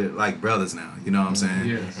we're like brothers now. You know what I'm saying?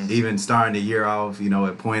 Yes. Even starting the year off,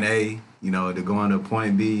 at point A, to going to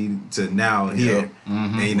point B to now here,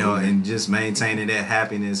 and, and just maintaining that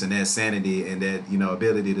happiness and that sanity and that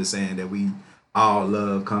ability to saying that we all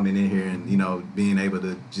love coming in here and being able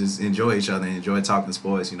to just enjoy each other and enjoy talking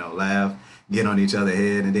sports, laugh, get on each other's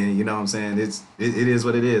head, and then what I'm saying, it is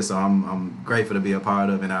what it is. So I'm grateful to be a part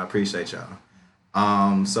of, and I appreciate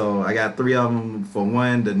y'all. So I got 3 of them. For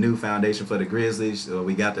one, the new foundation for the Grizzlies.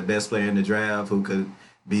 We got the best player in the draft who could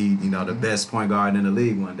be the best point guard in the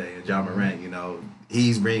league one day, and John Morant.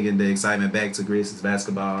 He's bringing the excitement back to Grizzlies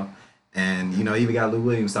basketball. And even got Lou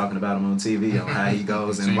Williams talking about him on TV on how he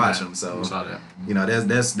goes and watch him. So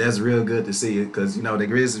that's real good to see it because the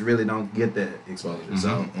Grizzlies really don't get that exposure.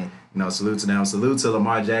 So salute to them. Salute to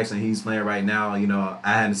Lamar Jackson. He's playing right now.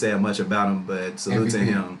 I hadn't said much about him, but salute MVP. to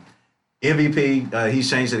him. MVP. He's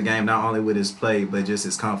changed the game not only with his play but just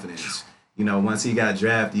his confidence. once he got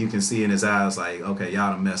drafted, you can see in his eyes like, okay,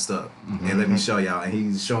 y'all done messed up, and let me show y'all. And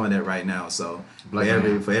he's showing that right now. So for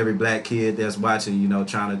every black kid that's watching,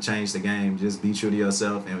 trying to change the game, just be true to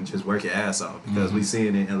yourself and just work your ass off, because we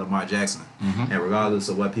seeing it in Lamar Jackson. And regardless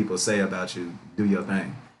of what people say about you, do your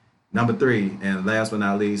thing. Number 3, and last but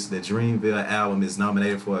not least, the Dreamville album is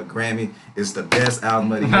nominated for a Grammy. It's the best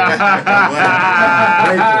album of the year.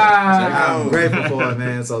 I'm grateful for it,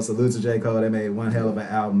 man. So salute to J. Cole. They made one hell of an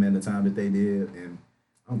album in the time that they did, and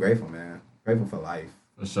I'm grateful, man. Grateful for life.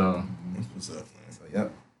 For sure. That's what's up, man. So,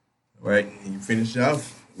 yep. All right, you finish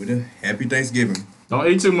off with a happy Thanksgiving. Don't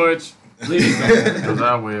eat too much. Please don't, because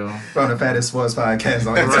I will. From the Fattest Sports Podcast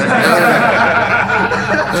on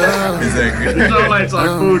Exactly. You don't like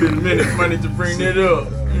talk food in a minute. Funny to bring it up.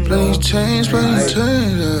 Plenty change, plenty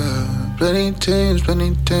change, yeah. Plenty things, plenty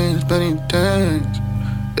things, plenty things,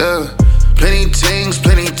 yeah. Plenty things,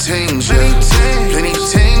 plenty things, yeah. Plenty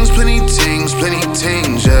things, plenty things, plenty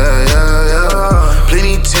things, yeah, yeah, yeah.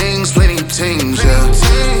 Plenty things, plenty things, yeah.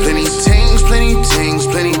 Plenty things, plenty things,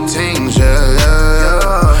 plenty things, yeah, yeah,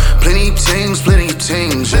 yeah. Plenty things, plenty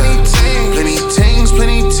things, yeah. Plenty things,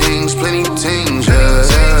 plenty things, plenty things, yeah,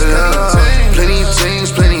 yeah, yeah. Plenty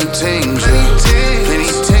things, plenty things, yeah.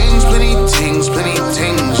 Plenty things, plenty things, plenty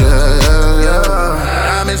things, yeah, yeah, yeah.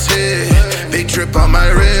 Diamonds hit, big drip on my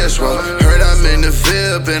wrist, bro. Heard I'm in the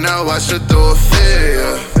VIP and I watch her throw a fit,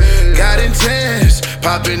 yeah. Got intense,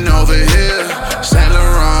 popping over here. Saint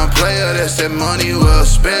Laurent player, that's that money well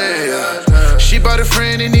spent, yeah. She bought a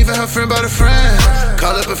friend and even her friend bought a friend.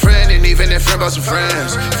 Call up a friend and even that friend bought some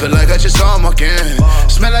friends. Feel like I just saw him again.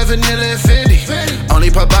 Smell like vanilla and Fendi. Only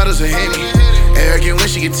pop bottles of Henny. Arrogant when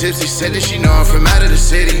she get tipsy. Said that she know I'm from out of the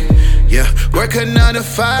city. Yeah, work her 9 to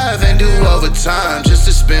 5 and do overtime just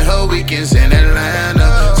to spend her weekends in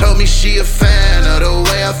Atlanta. Told me she a fan of the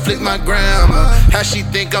way I flick my grandma. How she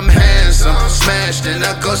think I'm handsome. Smashed and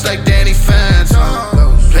I ghost like Danny Phantom.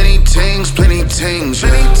 Plenty things, plenty things,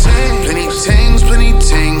 yeah. Plenty things, plenty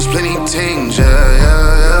things, plenty things, yeah,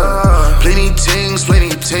 yeah, yeah. Plenty things, plenty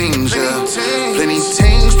things, yeah. Plenty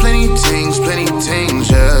things, plenty things, plenty things,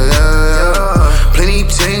 yeah, yeah, yeah. Plenty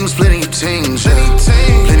things, plenty things, yeah.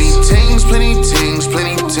 Plenty things, plenty things,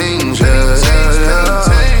 plenty things, yeah, yeah,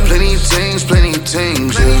 yeah. Plenty things, plenty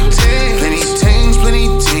things, yeah. Plenty things, plenty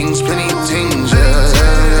things, plenty things, yeah,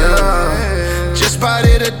 yeah, yeah. Just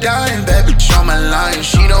spotted a dime, bad bitch on my line.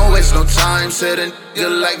 She don't waste no time. Said a nigga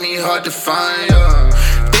like me hard to find, yeah.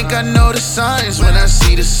 Think I know the signs when I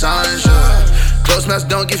see the signs, yeah. Close mouths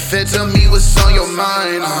don't get fed, tell me what's on your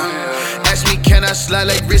mind, Ask me can I slide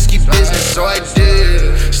like risky business, so I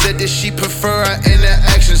did. Said that she prefer our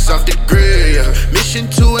interactions off the grid, yeah. Mission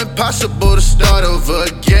too impossible to start over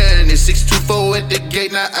again. It's 624 at the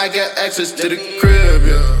gate, now I got access to the crib,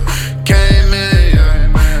 yeah. Came in, yeah.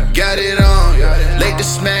 Got it on, yeah. Laid the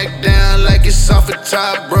smack down like it's off a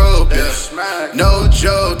top rope, yeah. No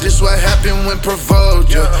joke, this what happened when provoked,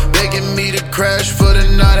 yeah. Begging me to crash for the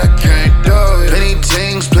night, I can't do it. Plenty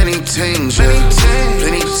things, plenty things, yeah.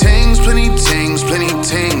 Plenty things, plenty things, plenty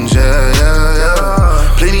things, yeah, yeah,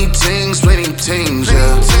 yeah. Plenty things, plenty things,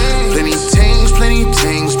 yeah. Plenty things, plenty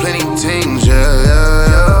things, plenty things, yeah,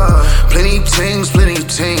 yeah, yeah. Plenty things, plenty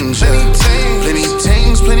things, yeah. Plenty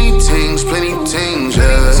things, plenty things, plenty things,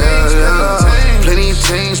 yeah, yeah, yeah. Plenty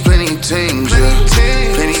things, plenty things, yeah.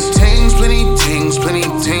 Plenty things, plenty things, plenty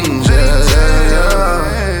things, yeah, yeah, yeah.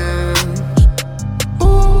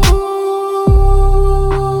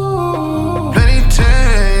 Plenty things.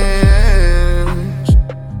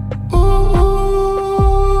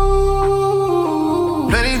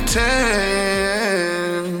 Plenty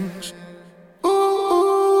things.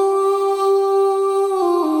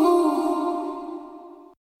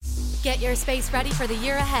 Get your space ready for the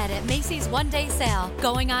year ahead at Macy's one-day sale.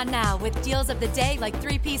 Going on now with deals of the day like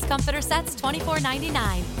 3-piece comforter sets,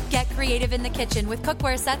 $24.99. Get creative in the kitchen with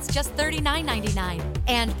cookware sets, just $39.99.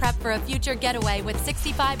 And prep for a future getaway with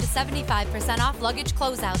 65 to 75% off luggage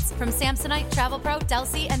closeouts from Samsonite, Travel Pro,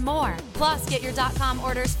 Delsey, and more. Plus, get your .com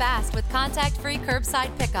orders fast with contact-free curbside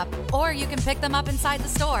pickup, or you can pick them up inside the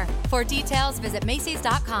store. For details, visit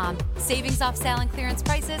Macy's.com. Savings off sale and clearance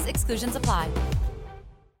prices, exclusions apply.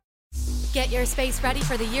 Get your space ready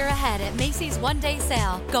for the year ahead at Macy's one-day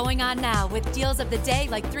sale. Going on now with deals of the day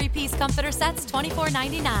like 3-piece comforter sets,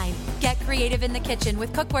 $24.99. Get creative in the kitchen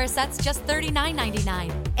with cookware sets, just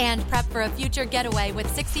 $39.99. And prep for a future getaway with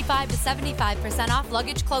 65 to 75% off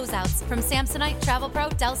luggage closeouts from Samsonite, Travel Pro,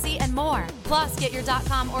 Delsey, and more. Plus, get your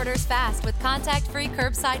 .com orders fast with contact-free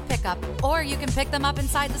curbside pickup, or you can pick them up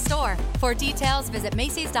inside the store. For details, visit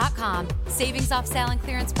Macy's.com. Savings off sale and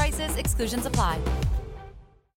clearance prices, exclusions apply.